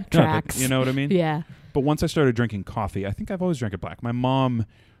macchiatos. That tracks. You know what I mean? Yeah. But once I started drinking coffee, I think I've always drank it black. My mom,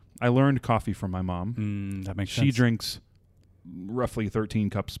 I learned coffee from my mom. That makes She sense. drinks roughly 13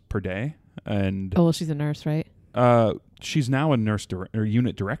 cups per day, and Oh, well, she's a nurse, right? she's now a nurse or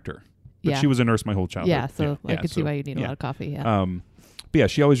unit director. But Yeah. she was a nurse my whole childhood. Yeah, so I could see so, why you need a yeah. lot of coffee. Yeah. But yeah,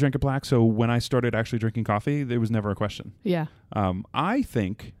 she always drank it black. So when I started actually drinking coffee, there was never a question. Yeah. I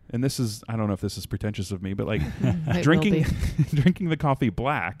think, and this is, I don't know if this is pretentious of me, but like It will drinking be. drinking the coffee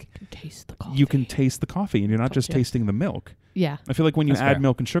black, Taste the coffee. you can taste the coffee, and you're not just Gotcha. tasting the milk. Yeah. I feel like when you That's add fair.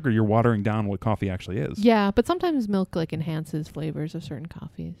 milk and sugar, you're watering down what coffee actually is. Yeah, but sometimes milk like enhances flavors of certain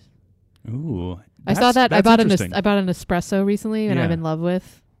coffees. Ooh. I saw that. That's interesting. I bought an espresso recently, and Yeah. I'm in love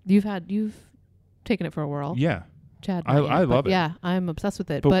with. You've taken it for a whirl. Yeah. Chad. I not yet, love but it. Yeah, I'm obsessed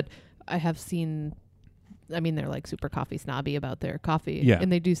with it. But- But I have seen. I mean, they're like super coffee snobby about their coffee. Yeah.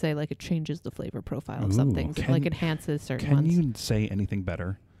 And they do say like it changes the flavor profile of some Ooh. things. It Can- like enhances certain Can ones. you say anything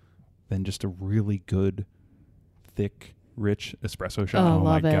better than just a really good, thick, rich espresso shot? Oh, Oh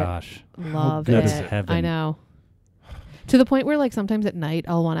my love it. gosh. Love good it. is heaven. I know. To the point where like sometimes at night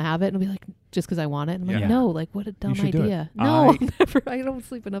I'll want to have it and I'll be like just because I want it. And I'm Yeah. like, no, like what a dumb should do it. idea. No, I- I'll never. I don't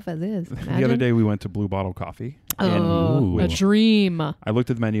sleep enough as is. The other Imagine. day we went to Blue Bottle Coffee. Oh, Ooh. a dream. I looked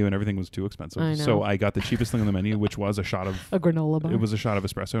at the menu and everything was too expensive. I know. So I got the cheapest thing on the menu, which was a shot of A granola bar. it was a shot of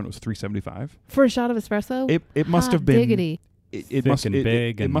espresso, and it was $3.75. For a shot of espresso. It must Hot have been diggity. it Thick must and it,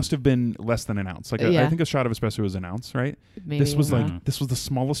 big it and- must have been less than an ounce. Like Yeah. I think a shot of espresso was an ounce, right? Maybe, This was yeah. like this was the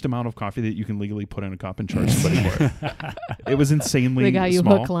smallest amount of coffee that you can legally put in a cup and charge somebody for it. It was insanely They got you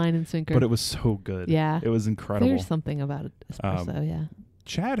small, hook, line, and sinker. but it was so good. Yeah. It was incredible. There's something about espresso. Yeah.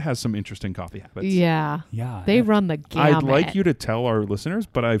 Chad has some interesting coffee habits. Yeah. Yeah. They run the gamut. I'd like you to tell our listeners,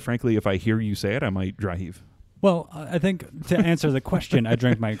 but I frankly, if I hear you say it, I might dry heave. Well, I think to answer the question, I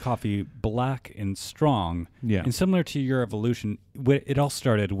drink my coffee black and strong. Yeah. And similar to your evolution, it all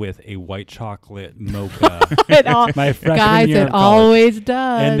started with a white chocolate mocha. It all, my freshman guys, year it of college. always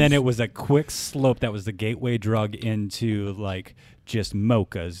does. And then it was a quick slope that was the gateway drug into like just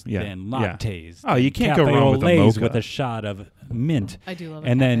mochas, Yeah. then Yeah. lattes. Oh, you then can't go wrong with a cafe au laits mocha. with a shot of mint. I do love it.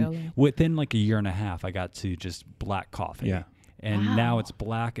 And then within like a year and a half, I got to just black coffee. Yeah. And Wow. now it's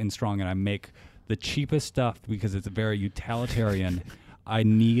black and strong, and I make the cheapest stuff because it's very utilitarian. I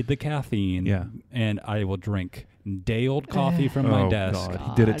need the caffeine, Yeah. and I will drink day-old coffee from my Oh, desk. God.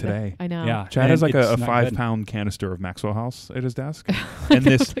 He did it today. I know. Yeah, Chad and has like a it's not 5-pound canister of Maxwell House at his desk, and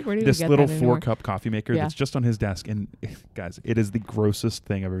this Like, where do you this get little that anymore? 4-cup coffee maker Yeah. that's just on his desk. And guys, it is the grossest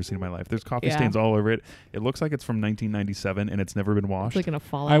thing I've ever seen in my life. There's coffee Yeah. stains all over it. It looks like it's from 1997, and it's never been washed. It's like in a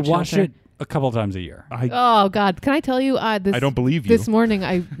fallout I wash shelter. it a couple times a year. Oh God! Can I tell you? This, I don't believe you. This morning,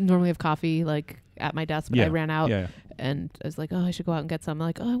 I normally have coffee like at my desk, but Yeah. I ran out, Yeah. and I was like, "Oh, I should go out and get some." I'm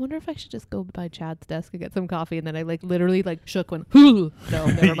like, "Oh, I wonder if I should just go by Chad's desk and get some coffee." And then I like literally like shook one. No,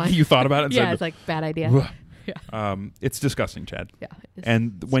 never mind. You thought about it and yeah, said, it's like bad idea. it's disgusting, Chad. Yeah. it's-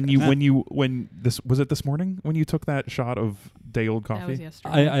 And when this was it this morning when you took that shot of day old that was coffee?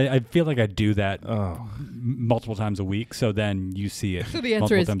 yesterday. I feel like I do that Oh, multiple times a week, so then you see it So the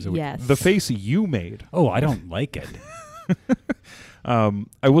answer multiple is times a week. yes. the face you made. Oh, I don't like it.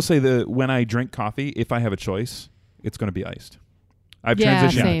 I will say that when I drink coffee, if I have a choice, it's going to be iced. I've Yeah,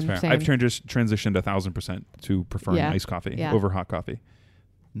 transitioned. same, fair. same. I've transitioned 1,000% to preferring Yeah. iced coffee Yeah. over hot coffee.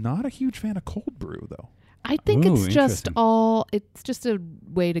 Not a huge fan of cold brew though. I think Ooh, it's just interesting. it's just a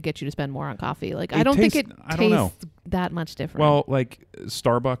way to get you to spend more on coffee. Like I It don't think tastes- it I don't know. tastes that much different. Well, like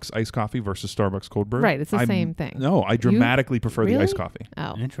Starbucks iced coffee versus Starbucks cold brew. Right, it's the same thing. No, I dramatically prefer the really? iced coffee,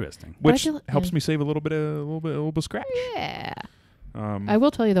 oh, Interesting. But I which feel like- helps yeah. me save a little bit of scratch. yeah. Um, I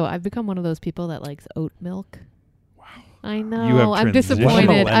will tell you though, I've become one of those people that likes oat milk. Wow. I know. You have I'm transitioned. disappointed.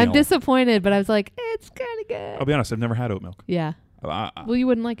 I'm Millennial. disappointed, but I was like, it's kind of good. I'll be honest, I've never had oat milk. Yeah. Well, you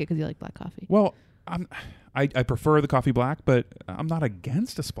wouldn't like it because you like black coffee. Well, I prefer the coffee black, but I'm not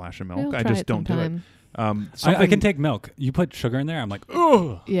against a splash of milk. We'll I try just it don't sometime. do it. I Something- can take milk. You put sugar in there, I'm like,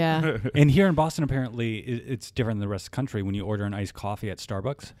 oh. Yeah. And here in Boston, apparently, it's different than the rest of the country. When you order an iced coffee at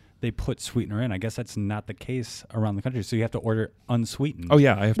Starbucks, they put sweetener in. I guess that's not the case around the country, so you have to order unsweetened. Oh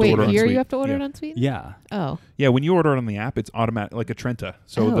yeah, I have to Wait, order here unsweetened. you have to order yeah. it unsweetened? Yeah. Oh. Yeah, when you order it on the app, it's automatic, like a Trenta.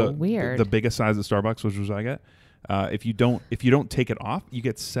 So Oh, weird. the biggest size of Starbucks, which was I get. If you don't take it off, you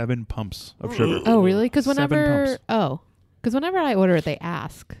get 7 pumps of sugar. Oh, really? Because 7 whenever pumps. whenever I order it, they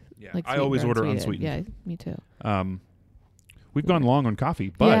ask. Yeah, Like I always sweetened or order unsweetened. unsweetened. Yeah, me too. We've gone long on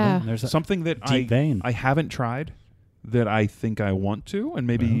coffee, but Yeah. There's a something that deep vein. I haven't tried that I think I want to, and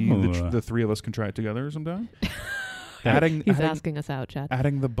maybe Ooh. the three of us can try it together sometime. He's adding asking us out, Chad.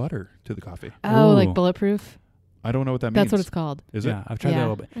 adding the butter to the coffee. Oh, Ooh. like bulletproof? I don't know what that means. That's what it's called. Is yeah, it? I've tried that a Yeah.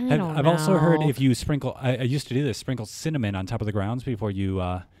 little bit. I don't I've also heard know. if you sprinkle, I used to do this, sprinkle cinnamon on top of the grounds before you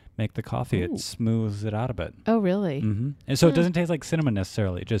make the coffee. Ooh. It smooths it out a bit. Oh, really? And so it Huh. doesn't taste like cinnamon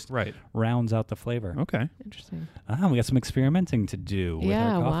necessarily. It just Right. rounds out the flavor. Okay. Interesting. We got some experimenting to do with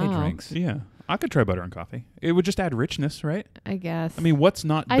Yeah, our coffee wow. drinks. Yeah. I could try butter on coffee. It would just add richness, right? I guess. I mean, what's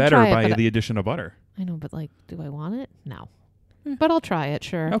not I'd better try it, by but the addition of butter? I know, but like, do I want it? No. But I'll try it,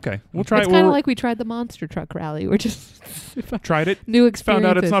 sure. Okay. We'll try It's it. kind of We'll like we tried the monster truck rally. We're just tried it. new experiences.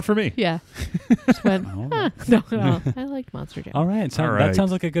 Found out it's not for me. Yeah. Just went, Oh. no. I liked Monster Jam. All right. So All that right.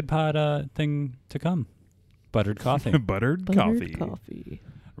 sounds like a good pod thing to come. Buttered coffee. Buttered Buttered coffee. coffee.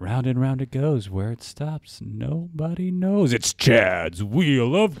 Round and round it goes. Where it stops, nobody knows. It's Chad's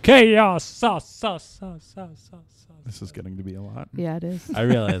Wheel of Chaos. Sauce, sauce, sauce, sauce, sauce, sauce. This is getting to be a lot. Yeah, it is. I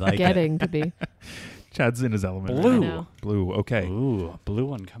really like Getting to be. Chad's in his element. Blue. I right? know. Blue. it. Okay. Ooh, blue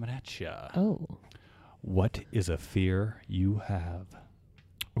one coming at ya. Oh. What is a fear you have?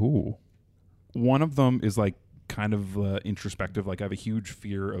 Ooh. One of them is like kind of introspective. Like I have a huge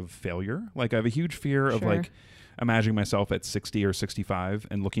fear of failure. Like I have a huge fear of Sure. like imagining myself at 60 or 65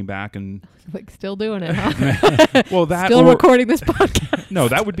 and looking back and Like, still doing it, huh? well that Still or, recording this podcast. no,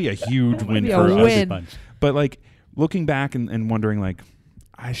 that would be a huge win be for a us. win. But like looking back and wondering like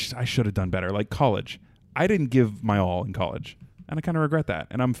I should have done better. Like college, I didn't give my all in college, and I kind of regret that.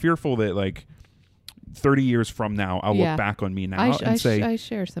 And I'm fearful that like 30 years from now, I'll Yeah. look back on me now I say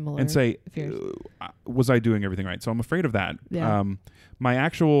share similar and say, fears. was I doing everything right? So I'm afraid of that. Yeah. My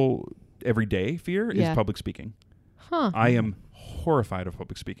actual everyday fear Yeah. is public speaking. Huh. I am horrified of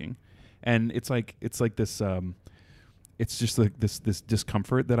public speaking, and it's like this. It's just like this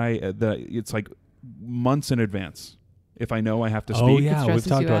discomfort that it's like months in advance. If I know I have to speak, Oh yeah, we've stresses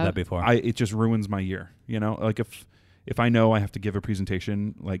talked you about out. that before. it just ruins my year. You know, like if I know I have to give a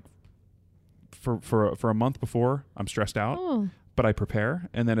presentation like for a month before, I'm stressed out. Oh, But I prepare,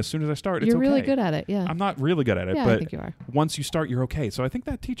 and then as soon as I start, it's you're okay. really good at it. Yeah. I'm not really good at it, yeah, I but think you are. once you start, you're okay. So I think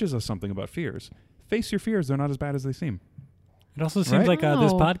that teaches us something about fears. Face your fears; they're not as bad as they seem. It also seems Right? like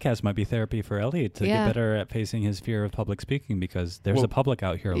this Oh. podcast might be therapy for Elliot to Yeah. get better at facing his fear of public speaking because there's Well, a public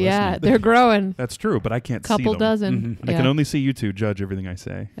out here Yeah, listening. they're growing. That's true, but I can't Couple see them. dozen. Mhm. I Yeah. can only see you two judge everything I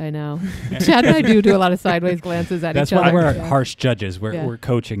say. I know. Chad and I do a lot of sideways glances at That's each why other. we're Yeah. harsh judges. We're Yeah. we're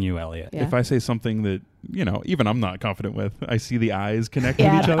coaching you, Elliot. Yeah. If I say something that even I'm not confident with, I see the eyes connect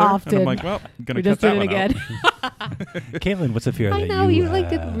Yeah, with each other, often. and I'm like, well, I'm gonna We cut just that did it one again. out. Caitlin, what's a fear I that know you like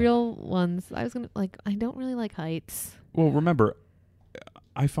the have? real ones. I was gonna I don't really like heights. Well, remember,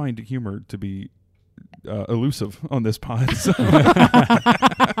 I find humor to be elusive on this pod, so,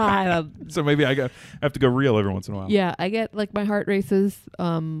 I don't- so maybe I have to go real every once in a while. yeah, I get like my heart races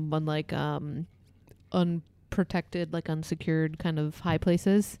on like unprotected, like unsecured kind of high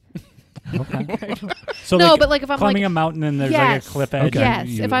places. Okay. So No, like but like if I'm climbing like a mountain and there's Yes. like a cliff edge. Okay. yes,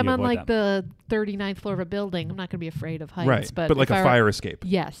 you- if I'm you on avoid like them. the 39th floor of a building, I'm not gonna be afraid of heights. Right, But like if a I- fire escape.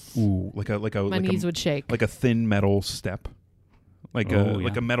 Yes, Ooh, like a my knees would shake. like a thin metal step, like Oh,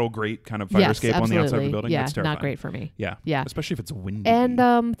 like yeah. a metal grate kind of fire yes, escape absolutely. on the outside of the building. Yeah, That's terrifying. not great for me. Yeah, Yeah. especially if it's windy.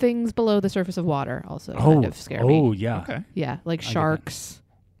 And things below the surface of water also kind of scare me. Oh yeah. okay, Yeah, like I get that. sharks.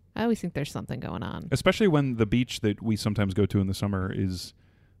 I always think there's something going on. especially when the beach that we sometimes go to in the summer is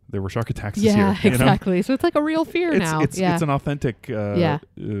there were shark attacks this Yeah, year. you know? exactly. So it's like a real fear It's now. it's yeah. it's an authentic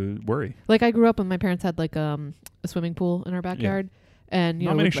worry. Like I grew up and my parents had like a swimming pool in our backyard, and you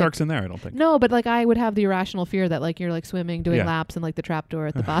Not know, many with, like- sharks in there, I don't think. No, but like I would have the irrational fear that like you're like swimming, doing Yeah. laps, and like the trap door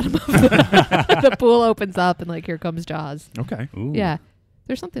at the bottom of the pool opens up, and like here comes Jaws. Okay, Ooh. Yeah,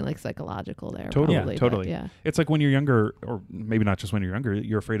 there's something like psychological there. Totally, probably, yeah, but totally. Yeah, it's like when you're younger, or maybe not just when you're younger.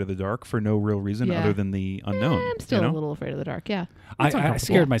 You're afraid of the dark for no real reason Yeah. other than the unknown. I'm still you know? a little afraid of the dark. Yeah, I uncomfortable.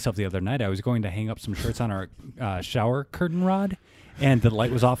 scared myself the other night. I was going to hang up some shirts on our shower curtain rod, and the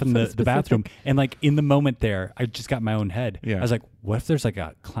light was off in So the bathroom. And like in the moment there, I just got in my own head. Yeah. I was like, what if there's like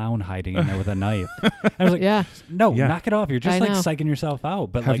a clown hiding in there with a knife? I was like, yeah. no, Yeah. knock it off. You're just I like know. psyching yourself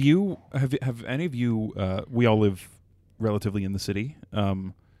out. But Have like, have any of you? We all live relatively in the city.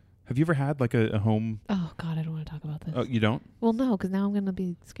 Have Have you ever had like a home? Oh God, I don't want to talk about this. Oh, you don't? Well, no, because now I'm gonna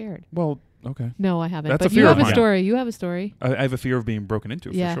be scared. Well, okay. No, I haven't. That's a but you fear have of a mine. story. You have a story. I have a fear of being broken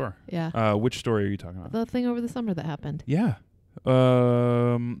into Yeah. for sure. Yeah. Which story are you talking about? The thing over the summer that happened. Yeah.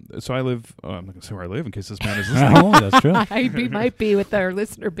 So I live. I'm not gonna say where I live in case this man is listening. Oh, that's true. We might be with our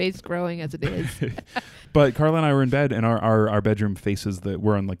listener base growing as it is. But Carla and I were in bed, and our bedroom faces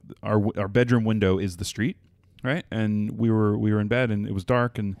we're on like our bedroom window is the street, right? And we were in bed, and it was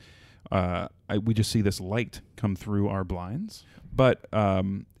dark, and we just see this light come through our blinds, but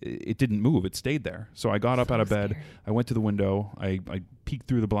it didn't move; it stayed there. So I got up out of bed, Scary. I went to the window, I peeked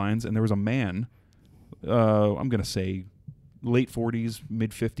through the blinds, and there was a man. I'm gonna say late 40s,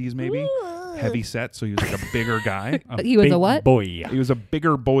 mid 50s, maybe. Heavy set, so he was like a bigger guy. He was a Big what? boy. He was a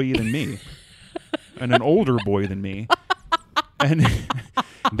bigger boy than me, and an older boy than me. And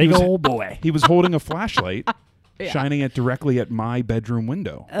Big was- old boy. he was holding a flashlight, Yeah. shining it directly at my bedroom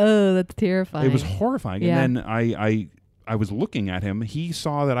window. Oh, that's terrifying. It was horrifying. Yeah. And then I was looking at him. He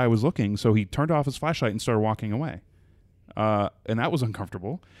saw that I was looking, so he turned off his flashlight and started walking away. And that was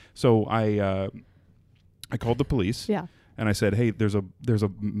uncomfortable. So I called the police. Yeah. And I said, "Hey, there's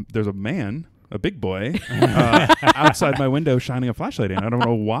a man, a big boy, outside my window shining a flashlight in. I don't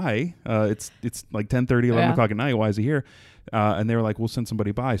know why. It's like 10:30, 11 Yeah. o'clock at night. Why is he here?" And they were like, "We'll send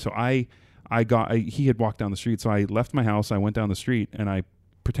somebody by." So he had walked down the street. So I left my house. I went down the street and I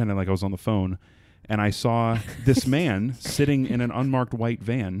pretended like I was on the phone. And I saw this man sitting in an unmarked white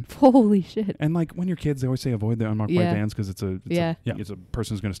van. Holy shit. And like when you're kids, they always say avoid the unmarked white Yeah. vans because it's Yeah. a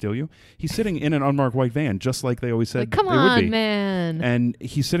person who's going to steal you. He's sitting in an unmarked white van, just like they always said Like, come they would be. on, man. And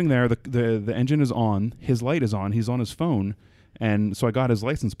he's sitting there. The engine is on. His light is on. He's on his phone. And so I got his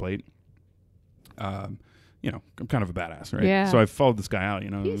license plate. I'm kind of a badass, right? Yeah. So I followed this guy out.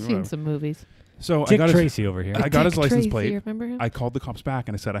 You've seen whatever. some movies. So I Dick got his. Tracy over here. I got his Dick license Tracy, plate. Remember him? I called the cops back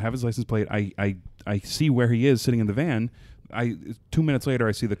and I said, I have his license plate. I see where he is sitting in the van. 2 minutes later,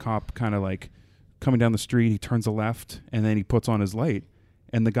 I see the cop kind of like coming down the street. He turns a left and then he puts on his light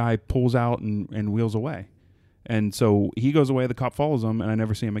and the guy pulls out and wheels away. And so he goes away, the cop follows him, and I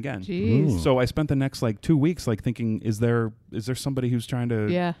never see him again. Jeez. Ooh. So I spent the next like 2 weeks like thinking, is there somebody who's trying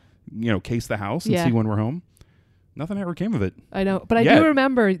to Yeah, case the house and Yeah. see when we're home? Nothing ever came of it. I know. But I Yeah. do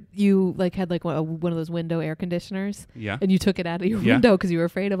remember you like had like one of those window air conditioners, Yeah. and you took it out of your Yeah. window because you were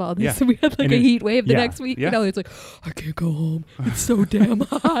afraid of all this. Yeah. So we had like And a it- heat wave the yeah. next week. Yeah. You know, it's like I can't go home. It's so damn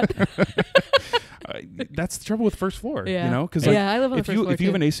hot. That's the trouble with first floor. Yeah. You know, because Yeah, I live on the if first you floor if you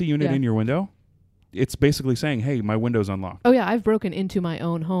have too. an AC unit Yeah. in your window, it's basically saying, "Hey, my window's unlocked." Oh yeah, I've broken into my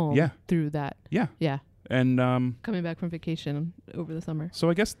own home. Yeah. Through that. Yeah. Yeah. And Coming back from vacation over the summer. so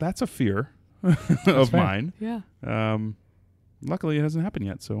I guess that's a fear of fair. mine. Yeah. Luckily, it hasn't happened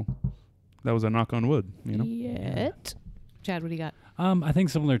yet, so that was a knock on wood. Yet. Chad, what do you got? I think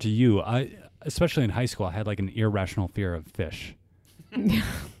similar to you. Especially in high school, I had like an irrational fear of fish.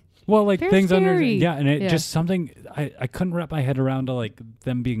 Well, like They're things under, scary. yeah, and it Yeah. just something I couldn't wrap my head around to like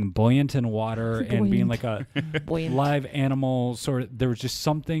them being buoyant in water and being like a Buoyant. live animal sort of. There was just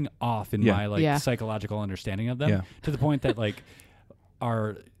something off in Yeah. my like Yeah. psychological understanding of them Yeah. to the point that like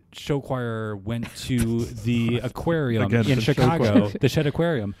our show choir went to the aquarium Again, in the show Chicago, choir. the Shed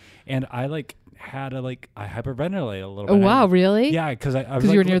Aquarium, and I like had a I hyperventilate a little Oh bit. wow, really? Yeah, because I was Because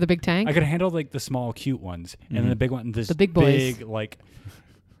like, you were near the big tank. I could handle like the small cute ones, and then Mhm. the big one, this The big boys. big like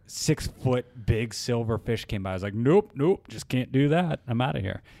 6 foot big silver fish came by. I was like, nope, just can't do that. I'm out of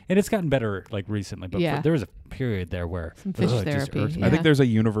here. And it's gotten better like recently, but Yeah. there was a period there where Some fish it just therapy, irked me. I think Yeah. there's a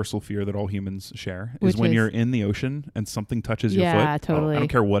universal fear that all humans share Which is when is- you're in the ocean and something touches your foot. Yeah, I totally. don't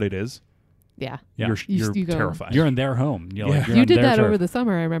care what it is. Yeah. Yeah. You're You go- terrified. You're in their home. You're Yeah. like, you're You on did their that turf. over the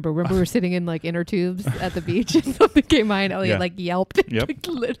summer. I remember. We were sitting in like inner tubes at the beach, and something came by, and Elliot Yeah. like yelped. And Yep. it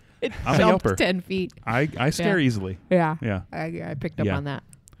I'm a jumped yelper. 10 feet. I scare Yeah. easily. Yeah. Yeah. I picked up Yeah. on that.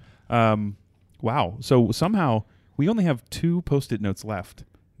 Wow. So somehow we only have 2 Post-it notes left,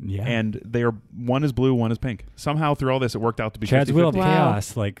 Yeah. and one is blue, one is pink. Somehow through all this, it worked out to be Chad's Wheel of 50-50. Wow.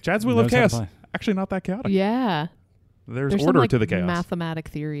 Chaos. Like Chad's Wheel of knows how to Chaos. play. Actually, not that chaotic. Yeah. There's There's order some, like, to the chaos. mathematic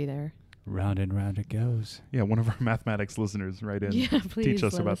theory there. Round and round it goes. Yeah, one of our mathematics listeners right in. Yeah, please Teach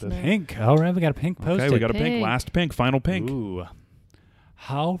us let about us this. know. Pink. All right, we got a pink post-it. Okay, we got a pink. Pink. Last pink. Final pink. Ooh.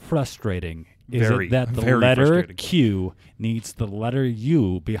 How frustrating is Very, it that the very letter frustrating. Q needs the letter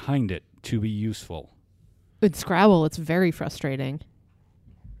U behind it to be useful? With Scrabble, it's very frustrating.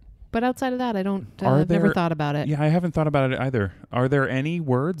 But outside of that, I don't. Are I've never there- thought about it. Yeah, I haven't thought about it either. Are there any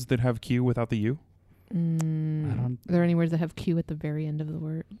words that have Q without the U? I don't. Are there any words that have Q at the very end of the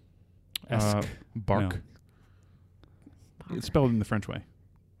word? Esque. Bark. It's spelled in the French way.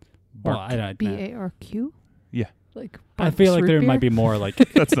 Well, Bark. I B-A-R-Q? Like I feel like root there beer? might be more like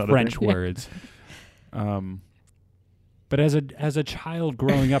That's not French a thing. words. Um, But as a child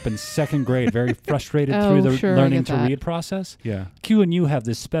growing up in second grade, very frustrated Oh, through the sure, I learning get to that. read process, yeah. Q and you have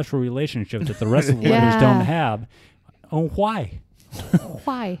this special relationship that the rest of the Yeah. letters don't have. Oh, why?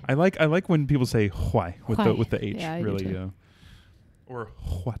 Why? I like when people say why with Why. the H. Yeah, I do really. too. Or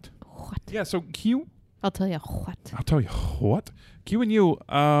what? What? Yeah. So Q. I'll tell you what. I'll tell you what. Q and you.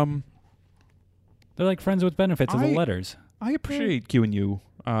 They're like friends with benefits of the I- letters. I appreciate Q and you.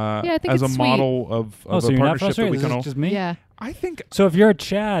 I think as it's a sweet. model of Oh, so a you're not partnership that frustrated? we This can is all. just me? Yeah. I think So if you're a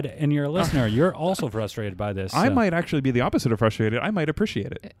Chad and you're a listener, you're also frustrated by this. I so. might actually be the opposite of frustrated. I might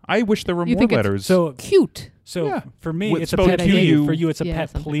appreciate it. I wish there were You more think it's letters. So Cute. Yeah. for me, With it's a spelled pet Q, peeve. you- For you, it's a Yeah, pet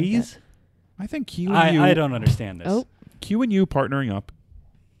something like please. I think Q and you. I don't understand this. Oh. Q and you partnering up.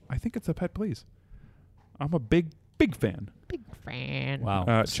 I think it's a pet please. I'm a big fan. Big fan.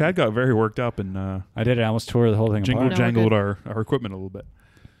 Wow. Chad got very worked up and I did it. I almost tore the whole thing jingle apart. No, we're jangled good. our equipment a little bit.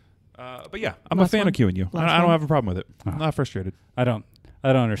 But yeah, I'm a Last fan one? of Q and you. Last I don't one? have a problem with it. Oh. I'm not frustrated. I don't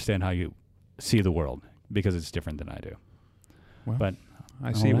understand how you see the world because it's different than I do. Well, But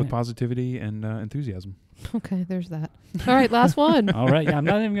I see it with Alright. positivity and enthusiasm. Okay, there's that. All right, last one. all right, yeah, I'm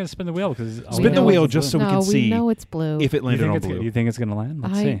not even going to spin the wheel because I'll Spin let the it wheel go just blue. so we no, can see know it's blue. if it You landed think on it's- blue. You think it's going to land?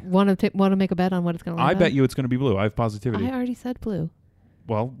 Let's I see. want to make a bet on what it's going to land I bet on. you it's going to be blue. I have positivity. I already said blue.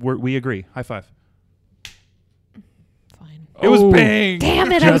 Well, we agree. High five. Fine. It was Oh. pink.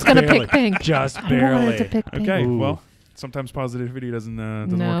 Damn it! I was Just going to barely. pick pink. Just I wanted barely. to pick pink. Okay. Ooh. Well, sometimes positivity doesn't work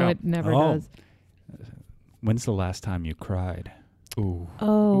No, out. it never Oh. does. When's the last time you cried? Ooh.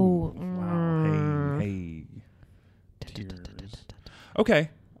 Oh. Wow. Hey. Tears. Okay.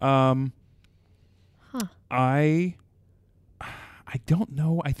 Huh. I don't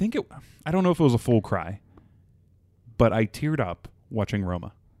know. I don't know if it was a full cry, but I teared up watching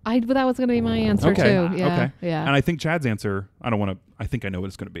Roma. That was going to be my answer Okay. too. Yeah. Okay. Yeah. And I think Chad's answer, I think I know what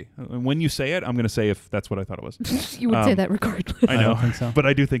it's going to be. And when you say it, I'm going to say if that's what I thought it was. You would say Um, that regardless. I I know, don't think so. but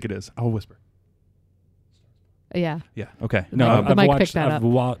I do think it is. I'll whisper. Yeah. Yeah. Okay. No, Mike- I've Mike watched. picked that I've up.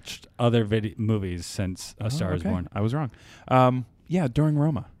 watched other movies since A Star Is okay. Born. I was wrong. Yeah, during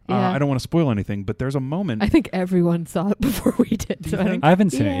Roma. Yeah. I don't want to spoil anything, but there's a moment, I think everyone saw it before we did. Do So you I think? don't. I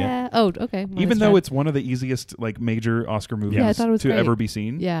haven't seen it yet. Yeah. Oh, okay. Mine even is though Chad. it's one of the easiest like major Oscar movies Yeah, I thought it was to great. ever be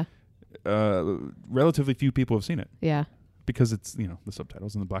seen, Yeah. relatively few people have seen it Yeah. because it's the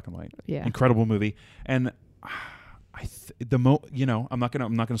subtitles in the black and white. Yeah. Incredible movie, and I'm not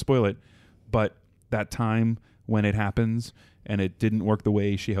gonna spoil it, but that time when it happens and it didn't work the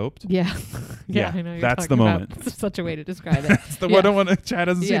way she hoped. Yeah. Yeah, I know. You're that's the talking about moment. such a way to describe it. That's the one I want to. Chad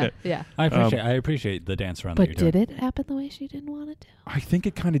hasn't seen Yeah. it. Yeah. I appreciate the dance around. But that you're did doing. it happen the way she didn't want it to? I think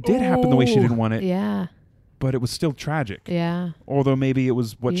it kind of did happen the way she didn't want it, Yeah. but it was still tragic. Yeah. Although maybe it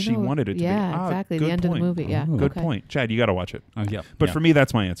was what You she know, wanted it to be. Yeah, exactly. The good end point. of the movie. Yeah. Ooh. Good Okay. point. Chad, you got to watch it. Yeah. But yeah. for me,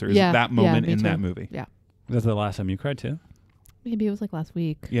 that's my answer. Is Yeah, that yeah, moment me in too. that movie? Yeah. That's the last time you cried too. Maybe it was like last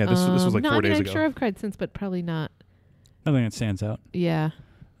week. Yeah, this was like no, 4 I mean, days I'm ago. sure I've cried since, but probably not. Nothing that stands out. Yeah.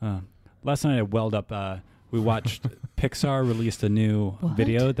 Last night I welled up. We watched Pixar released a new What?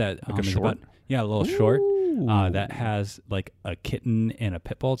 video that Like a is short? a little short Ooh. that has like a kitten and a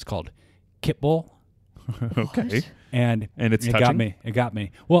pit bull. It's called Kitbull, Okay. and And it's it touching? got me. It got me.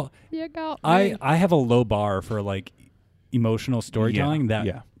 Well, You got I have a low bar for like emotional storytelling that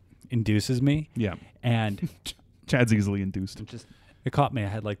Yeah. induces me, Yeah. and Chad's easily induced. it caught me. I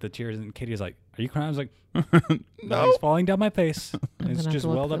had like the tears, and Katie was like, "Are you crying?" I was like, No. "It's falling down my face. It's just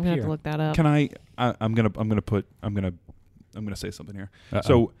welled I'm up gonna have here." to look that up. Can I'm gonna say something here. Uh-oh.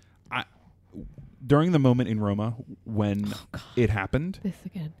 So during the moment in Roma when Oh, God. it happened, This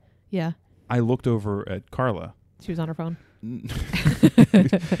again. Yeah. I looked over at Carla. She was on her phone.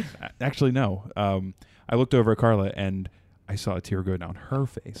 Actually, no. I looked over at Carla and I saw a tear go down her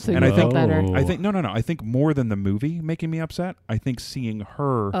face. So and you I think felt better. I think no. I think more than the movie making me upset, I think seeing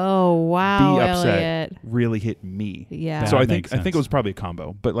her Oh, wow, be upset Elliot. really hit me. Yeah. So That I think makes I think it sense. was probably a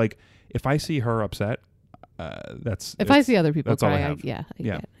combo. But like if I see her upset, that's if I see other people that's all I cry, have. yeah. I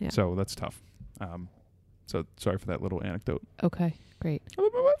yeah. get it. Yeah. So that's tough. So sorry for that little anecdote. Okay. Great. Well,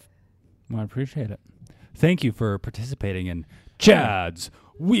 I appreciate it. Thank you for participating in Chad's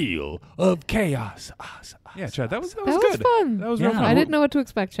Wheel of Chaos. Yeah, Chad, that was That good. was fun. That was real Yeah. fun. I didn't know what to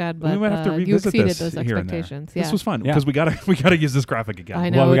expect, Chad, but we might have to you revisit exceeded this those here and there. expectations. Yeah. This was fun Yeah. because we gotta use this graphic again. I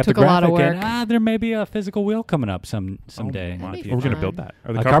know. Well, we it got took the a lot of graphic, work. and there may be a physical wheel coming up someday. Oh, my That'd be We're gonna fun. build that.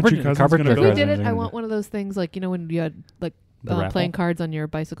 Are the A Carpentry carpenter- Cousins carpenter gonna If we build did that? it, I want one of those things like, when you had like The raffle? playing cards on your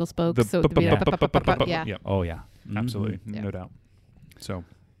bicycle spokes. The So it would be like, yeah. Yep. Oh yeah, Absolutely, Mhm. Yeah. no doubt. So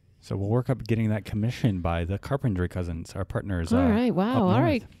So we'll work up getting that commissioned by the Carpentry Cousins, our partners. All right. up Wow. All north.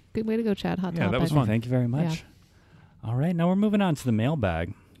 right. Good way to go, Chad. Hot Yeah, that topic. was fun. Thank you very much. All right, now we're moving on to the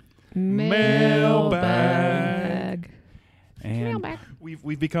mailbag. Mailbag. And Mailbag.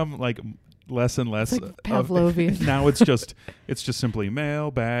 We've become like less and less It's like Pavlovian. now it's just simply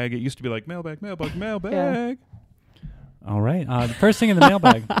mailbag. It used to be like mailbag. all right, the first thing in the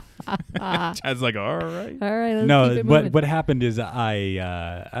mailbag. Chad's like, all right. All right. Let's No, keep it moving. what happened is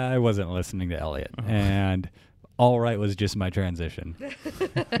I wasn't listening to Elliot, and all right was just my transition.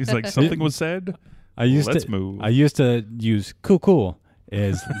 He's like, something was said. Let's move. I used to use cool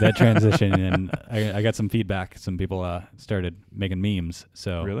is that transition, and I got some feedback. Some people started making memes.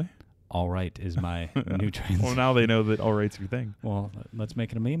 So Really? all right is my new transition. Well, now they know that all right's your thing. Well, let's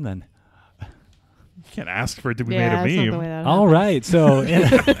make it a meme then. You can't ask for it to be yeah, made that's a not the way meme. that All happens. right,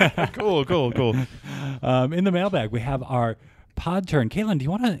 so Cool. in the mailbag we have our pod turn. Caitlin, do you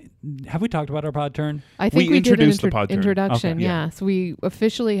want to? Have we talked about our pod turn? I think We we did an introduced the pod turn. introduction. Okay. Yeah. So we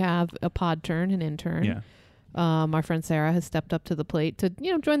officially have a pod turn, an intern. Yeah. Our friend Sarah has stepped up to the plate to,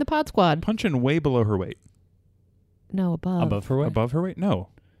 join the pod squad. Punching way below her weight. No, above. Above her weight? Above her weight? No.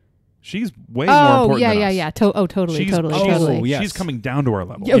 She's way more Oh, important yeah, than yeah, us. yeah. Totally. She's, Totally. yes. She's coming down to our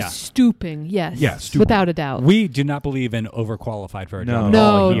level. Yo, Yeah. stooping. Yes. Yeah, stooping. Without a doubt. We do not believe in overqualified for a No. job. at No,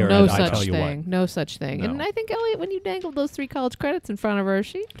 all here no at I such tell you thing. what. No such thing. No. And I think, Elliot, when you dangled those 3 college credits in front of her,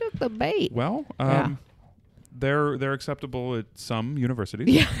 she took the bait. Well, Yeah. they're acceptable at some universities.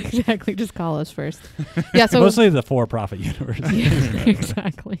 Yeah, exactly. Just call us first. Yeah, so Mostly the for-profit university. yeah,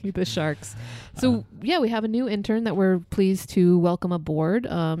 exactly. The Sharks. So yeah, we have a new intern that we're pleased to welcome aboard.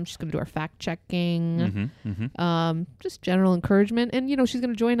 She's going to do our fact checking, just general encouragement, and she's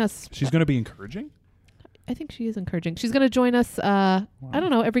going to join us. She's going to be encouraging? I think she is encouraging. She's going to join us. I don't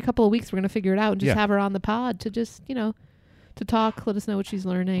know. Every couple of weeks, we're going to figure it out and just Yeah. have her on the pod to just to talk, let us know what she's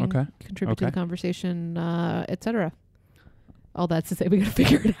learning, Okay. contribute to Okay. the conversation, etc. All that's to say, we got to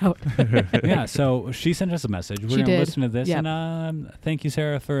figure it out. Yeah, so she sent us a message. We're She going to did. listen to this. Yep. And thank you,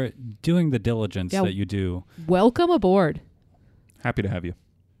 Sarah, for doing the diligence Yeah. that you do. Welcome aboard. Happy to have you.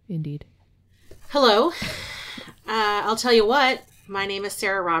 Indeed. Hello. I'll tell you what. My name is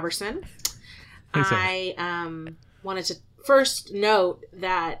Sarah Robertson. Hey, Sarah. I wanted to first note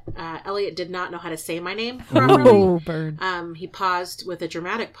that Elliot did not know how to say my name properly. Oh, burn. He paused with a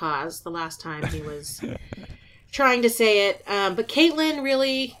dramatic pause the last time he was trying to say it. But Caitlin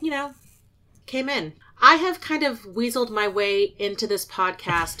really, came in. I have kind of weaseled my way into this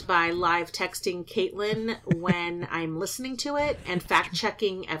podcast by live texting Caitlin when I'm listening to it and fact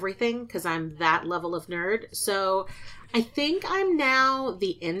checking everything because I'm that level of nerd. So I think I'm now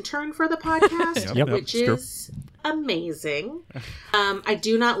the intern for the podcast, Yep, which it's true. is amazing. I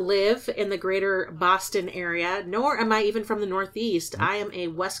do not live in the greater Boston area, nor am I even from the Northeast. I am a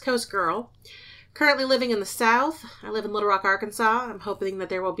West Coast girl, currently living in the South. I live in Little Rock, Arkansas. I'm hoping that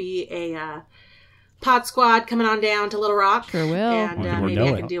there will be a pod squad coming on down to Little Rock. Sure will. And Well, you maybe know I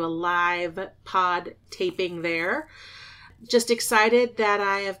it. can do a live pod taping there. Just excited that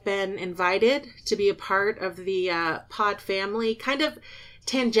I have been invited to be a part of the pod family, kind of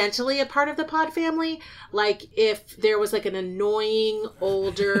tangentially a part of the pod family. Like if there was like an annoying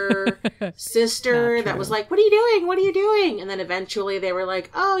older sister that was like, what are you doing? What are you doing? And then eventually they were like,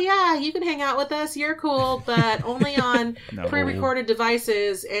 oh yeah, you can hang out with us. You're cool, but only on No. pre-recorded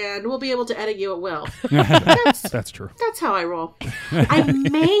devices and we'll be able to edit you at will. That's true. That's how I roll. I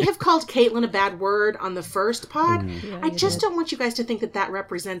may have called Caitlin a bad word on the first pod. Yeah, I you just did. don't want you guys to think that that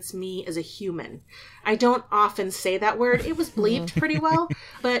represents me as a human. I don't often say that word. It was bleeped pretty well,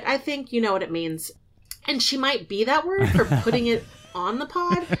 but I think you know what it means. And she might be that word for putting it on the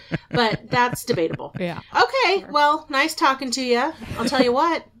pod, but that's debatable. Yeah. Okay, well, nice talking to you. I'll tell you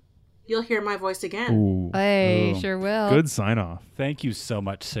what, you'll hear my voice again. Ooh. Hey, Ooh. sure will. Good sign off. Thank you so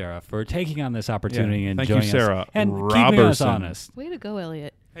much, Sarah, for taking on this opportunity Yeah. and Thank you, joining Sarah us and keeping us Robertson. honest. Way to go,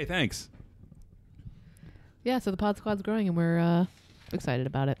 Elliot. Hey, thanks. Yeah, so the pod squad's growing and we're excited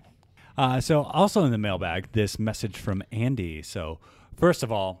about it. So also in the mailbag, this message from Andy. So first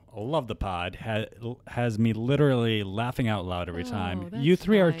of all, I love the pod. Has me literally laughing out loud every time. that's You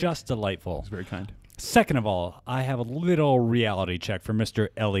three are nice. just delightful. It's very kind. Second of all, I have a little reality check for Mr.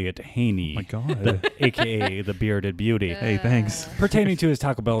 Elliot Haney, My God. a.k.a. the Bearded Beauty. Hey, thanks. Pertaining to his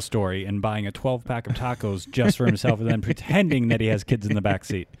Taco Bell story and buying a 12-pack of tacos just for himself and then pretending that he has kids in the back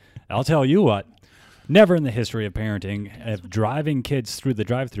seat. I'll tell you what, never in the history of parenting have driving kids through the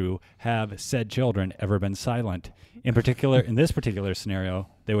drive-thru have said children ever been silent. In particular, in this particular scenario,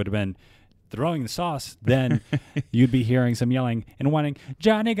 they would have been throwing the sauce. Then you'd be hearing some yelling and wanting,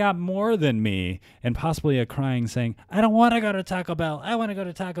 Johnny got more than me, and possibly a crying saying, I don't want to go to Taco Bell. I want to go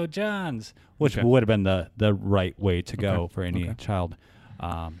to Taco John's, which Okay. would have been the right way to go Okay. for any Okay. child.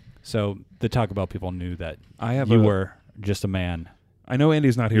 So the Taco Bell people knew that I have you were just a man. I know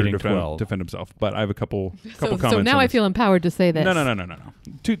Andy's not here to Eating 12. defend himself, but I have a couple comments. So now on I this. feel empowered to say this. No.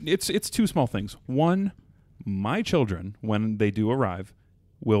 It's two small things. One, my children, when they do arrive,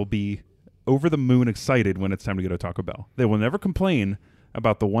 will be over the moon excited when it's time to go to Taco Bell. They will never complain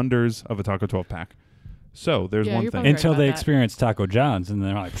about the wonders of a Taco 12-pack. So there's Yeah, one you're thing. probably Until right they about that. experience Taco John's, and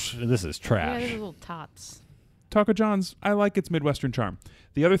they're like, this is Yeah, trash. they're little tots. Taco John's, I like its Midwestern charm.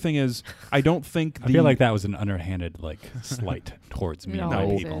 The other thing is, I don't think I feel like that was an underhanded slight towards me It and my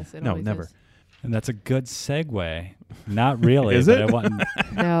always people. is. It No, always never. is. And that's a good segue. Not really. Is but it? I want,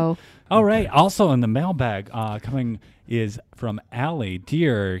 No. all right. Also in the mailbag coming is from Allie.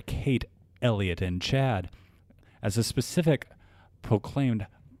 Dear Kate, Elliot, and Chad. As a specific proclaimed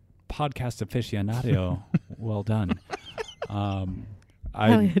podcast aficionado, well done.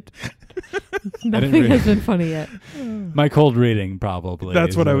 Elliot. Nothing read- has been funny yet. My cold reading probably.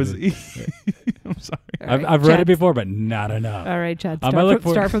 that's is what I was. it- I'm sorry. All right, I've read it Chad. before, but not enough. All right, Chad. I Start, might look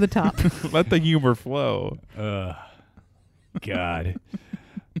for- start from the top. Let the humor flow. God.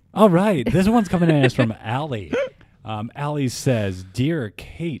 All right. This one's coming in as from Allie. Allie says, Dear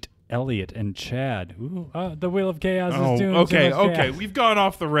Kate, Elliot, and Chad. Ooh, the Wheel of Chaos is doing okay. so much chaos. We've gone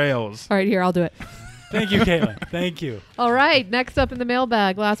off the rails. All right, here, I'll do it. Thank you, Caitlin. Thank you. All right, next up in the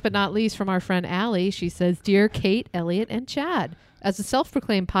mailbag, last but not least, from our friend Allie. She says, Dear Kate, Elliot, and Chad, as a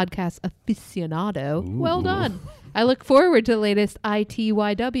self-proclaimed podcast aficionado, well done. I look forward to the latest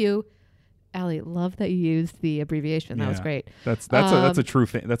ITYW. Allie, love that you used the abbreviation. That was Yeah. great. That's a true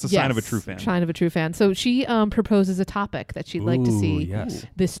fan. That's a sign of a true fan. Sign of a true fan. So she proposes a topic that she'd like to see Yes.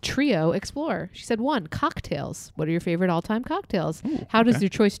 this trio explore. She said, 1, cocktails. What are your favorite all-time cocktails? How does your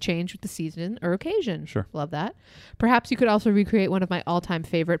choice change with the season or occasion? Sure. Love that. Perhaps you could also recreate one of my all-time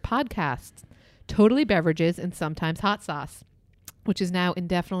favorite podcasts, Totally Beverages and Sometimes Hot Sauce, which is now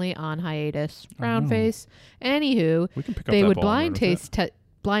indefinitely on hiatus. Brown face. Anywho, We can pick up they that would ball and run with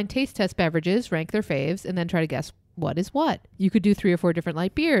blind taste test beverages, rank their faves, and then try to guess what is what. You could do 3 or 4 different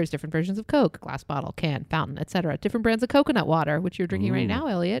light beers, different versions of Coke, glass bottle, can, fountain, etc. Different brands of coconut water, which you're drinking right now,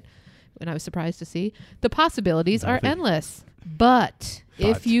 Elliot. And I was surprised to see. The possibilities are endless. But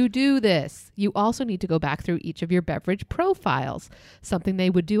if you do this, you also need to go back through each of your beverage profiles, something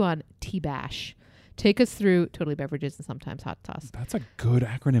they would do on T-Bash. Take us through Totally Beverages and Sometimes Hot Sauce. That's a good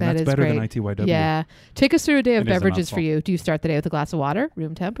acronym. That That's is better great. than ITYW. Yeah. Take us through a day of It is a beverages for mouthful. you. Do you start the day with a glass of water,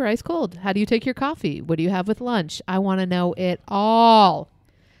 room temp, or ice cold? How do you take your coffee? What do you have with lunch? I want to know it all.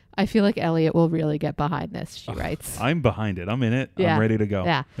 I feel like Elliot will really get behind this, she writes. I'm behind it. I'm in it. Yeah. I'm ready to go.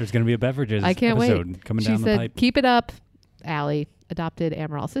 Yeah. There's going to be a beverages I can't episode wait. coming She down the said, pipe. keep it up. Allie, adopted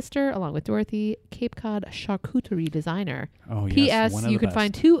Amaral sister, along with Dorothy, Cape Cod charcuterie designer. Oh, yes. P.S. one of You the can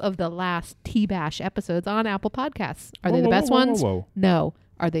find best. 2 of the last T-Bash episodes on Apple Podcasts. Are they Whoa, the whoa, best whoa, whoa, ones? whoa. No.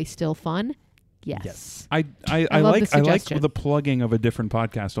 Are they still fun? Yes. Yes. I love the like suggestion. the plugging of a different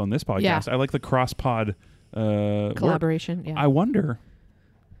podcast on this podcast. Yeah. I like the cross pod work. Collaboration. Yeah. I wonder,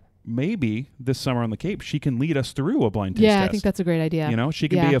 maybe this summer on the Cape, she can lead us through a blind taste Yeah, test. I think that's a great idea. You know, she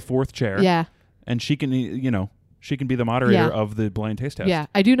can Yeah. be a fourth chair. Yeah. And she can, she can be the moderator Yeah. of the blind taste test. Yeah.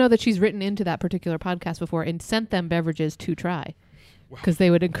 I do know that she's written into that particular podcast before and sent them beverages to try because they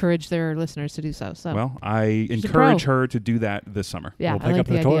would encourage their listeners to do so. So, Well, I She's a encourage pro. her to do that this summer. yeah, We'll I pick like up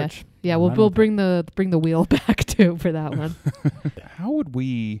the idea. torch. Yeah, I we'll don't bring the wheel back too for that one. How would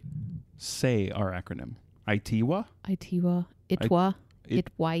we say our acronym? ITWA? Itiwa, Itwa,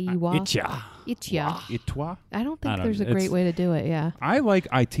 Itwaiwa, Itcha. Itya. ITWA? I don't think I don't- there's a it's- great way to do it. Yeah. I like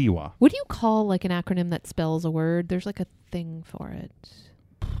ITWA. What do you call like an acronym that spells a word? There's like a thing for it.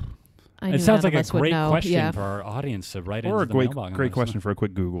 I knew It sounds none like of a us would great know. question Yeah. for our audience to write Or into a the great, mailbag. great question for a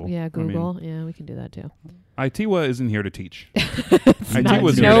quick Google. Yeah, I mean, Google. Yeah, we can do that too. ITWA isn't here to teach. It's IT not-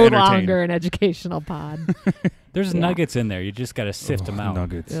 was here no to entertain. longer an educational pod. There's Yeah. nuggets in there. You just got to sift them out.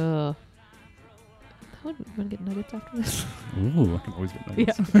 Nuggets. Ugh. You want to get nuggets after this? Ooh. I can always get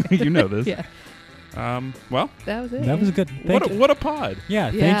nuggets. You know this. Yeah, Well, that was it. That was a good. Thank you. what a pod. Yeah,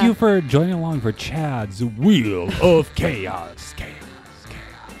 thank Yeah. you for joining along for Chad's Wheel of Chaos.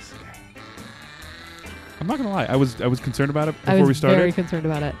 I'm not gonna lie. I was concerned about it I before was we started. very concerned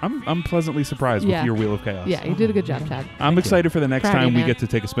about it. I'm pleasantly surprised Yeah. with your Wheel of Chaos. Yeah, you did a good job, Chad. I'm Thank you. excited for the next Proud of you, time we man. get to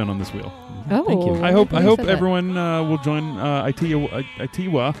take a spin on this wheel. Oh, Thank you. I hope when you said that. everyone will join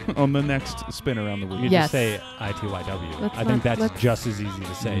ITWA on the next spin around the wheel. You Yes. just say ITYW. Let's I not- think that's let's- just as easy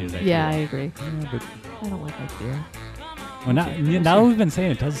to say as ITY. Yeah, I agree. Yeah, but I don't like that beer. Well, now we've been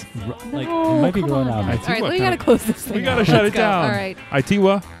saying it does, like, it might be come going on, out. guys. IT All right, what we kind gotta of- close this thing. we gotta out. shut Let's it go. down. All right.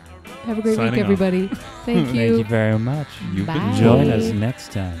 ITWA, Have a great Signing week, off. everybody. Thank Thank you you. very much. you've Bye. been Join told us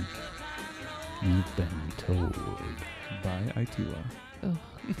next time. You've been told. by ITWA. Oh,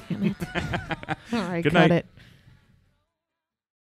 damn it. All right, Good cut night. it.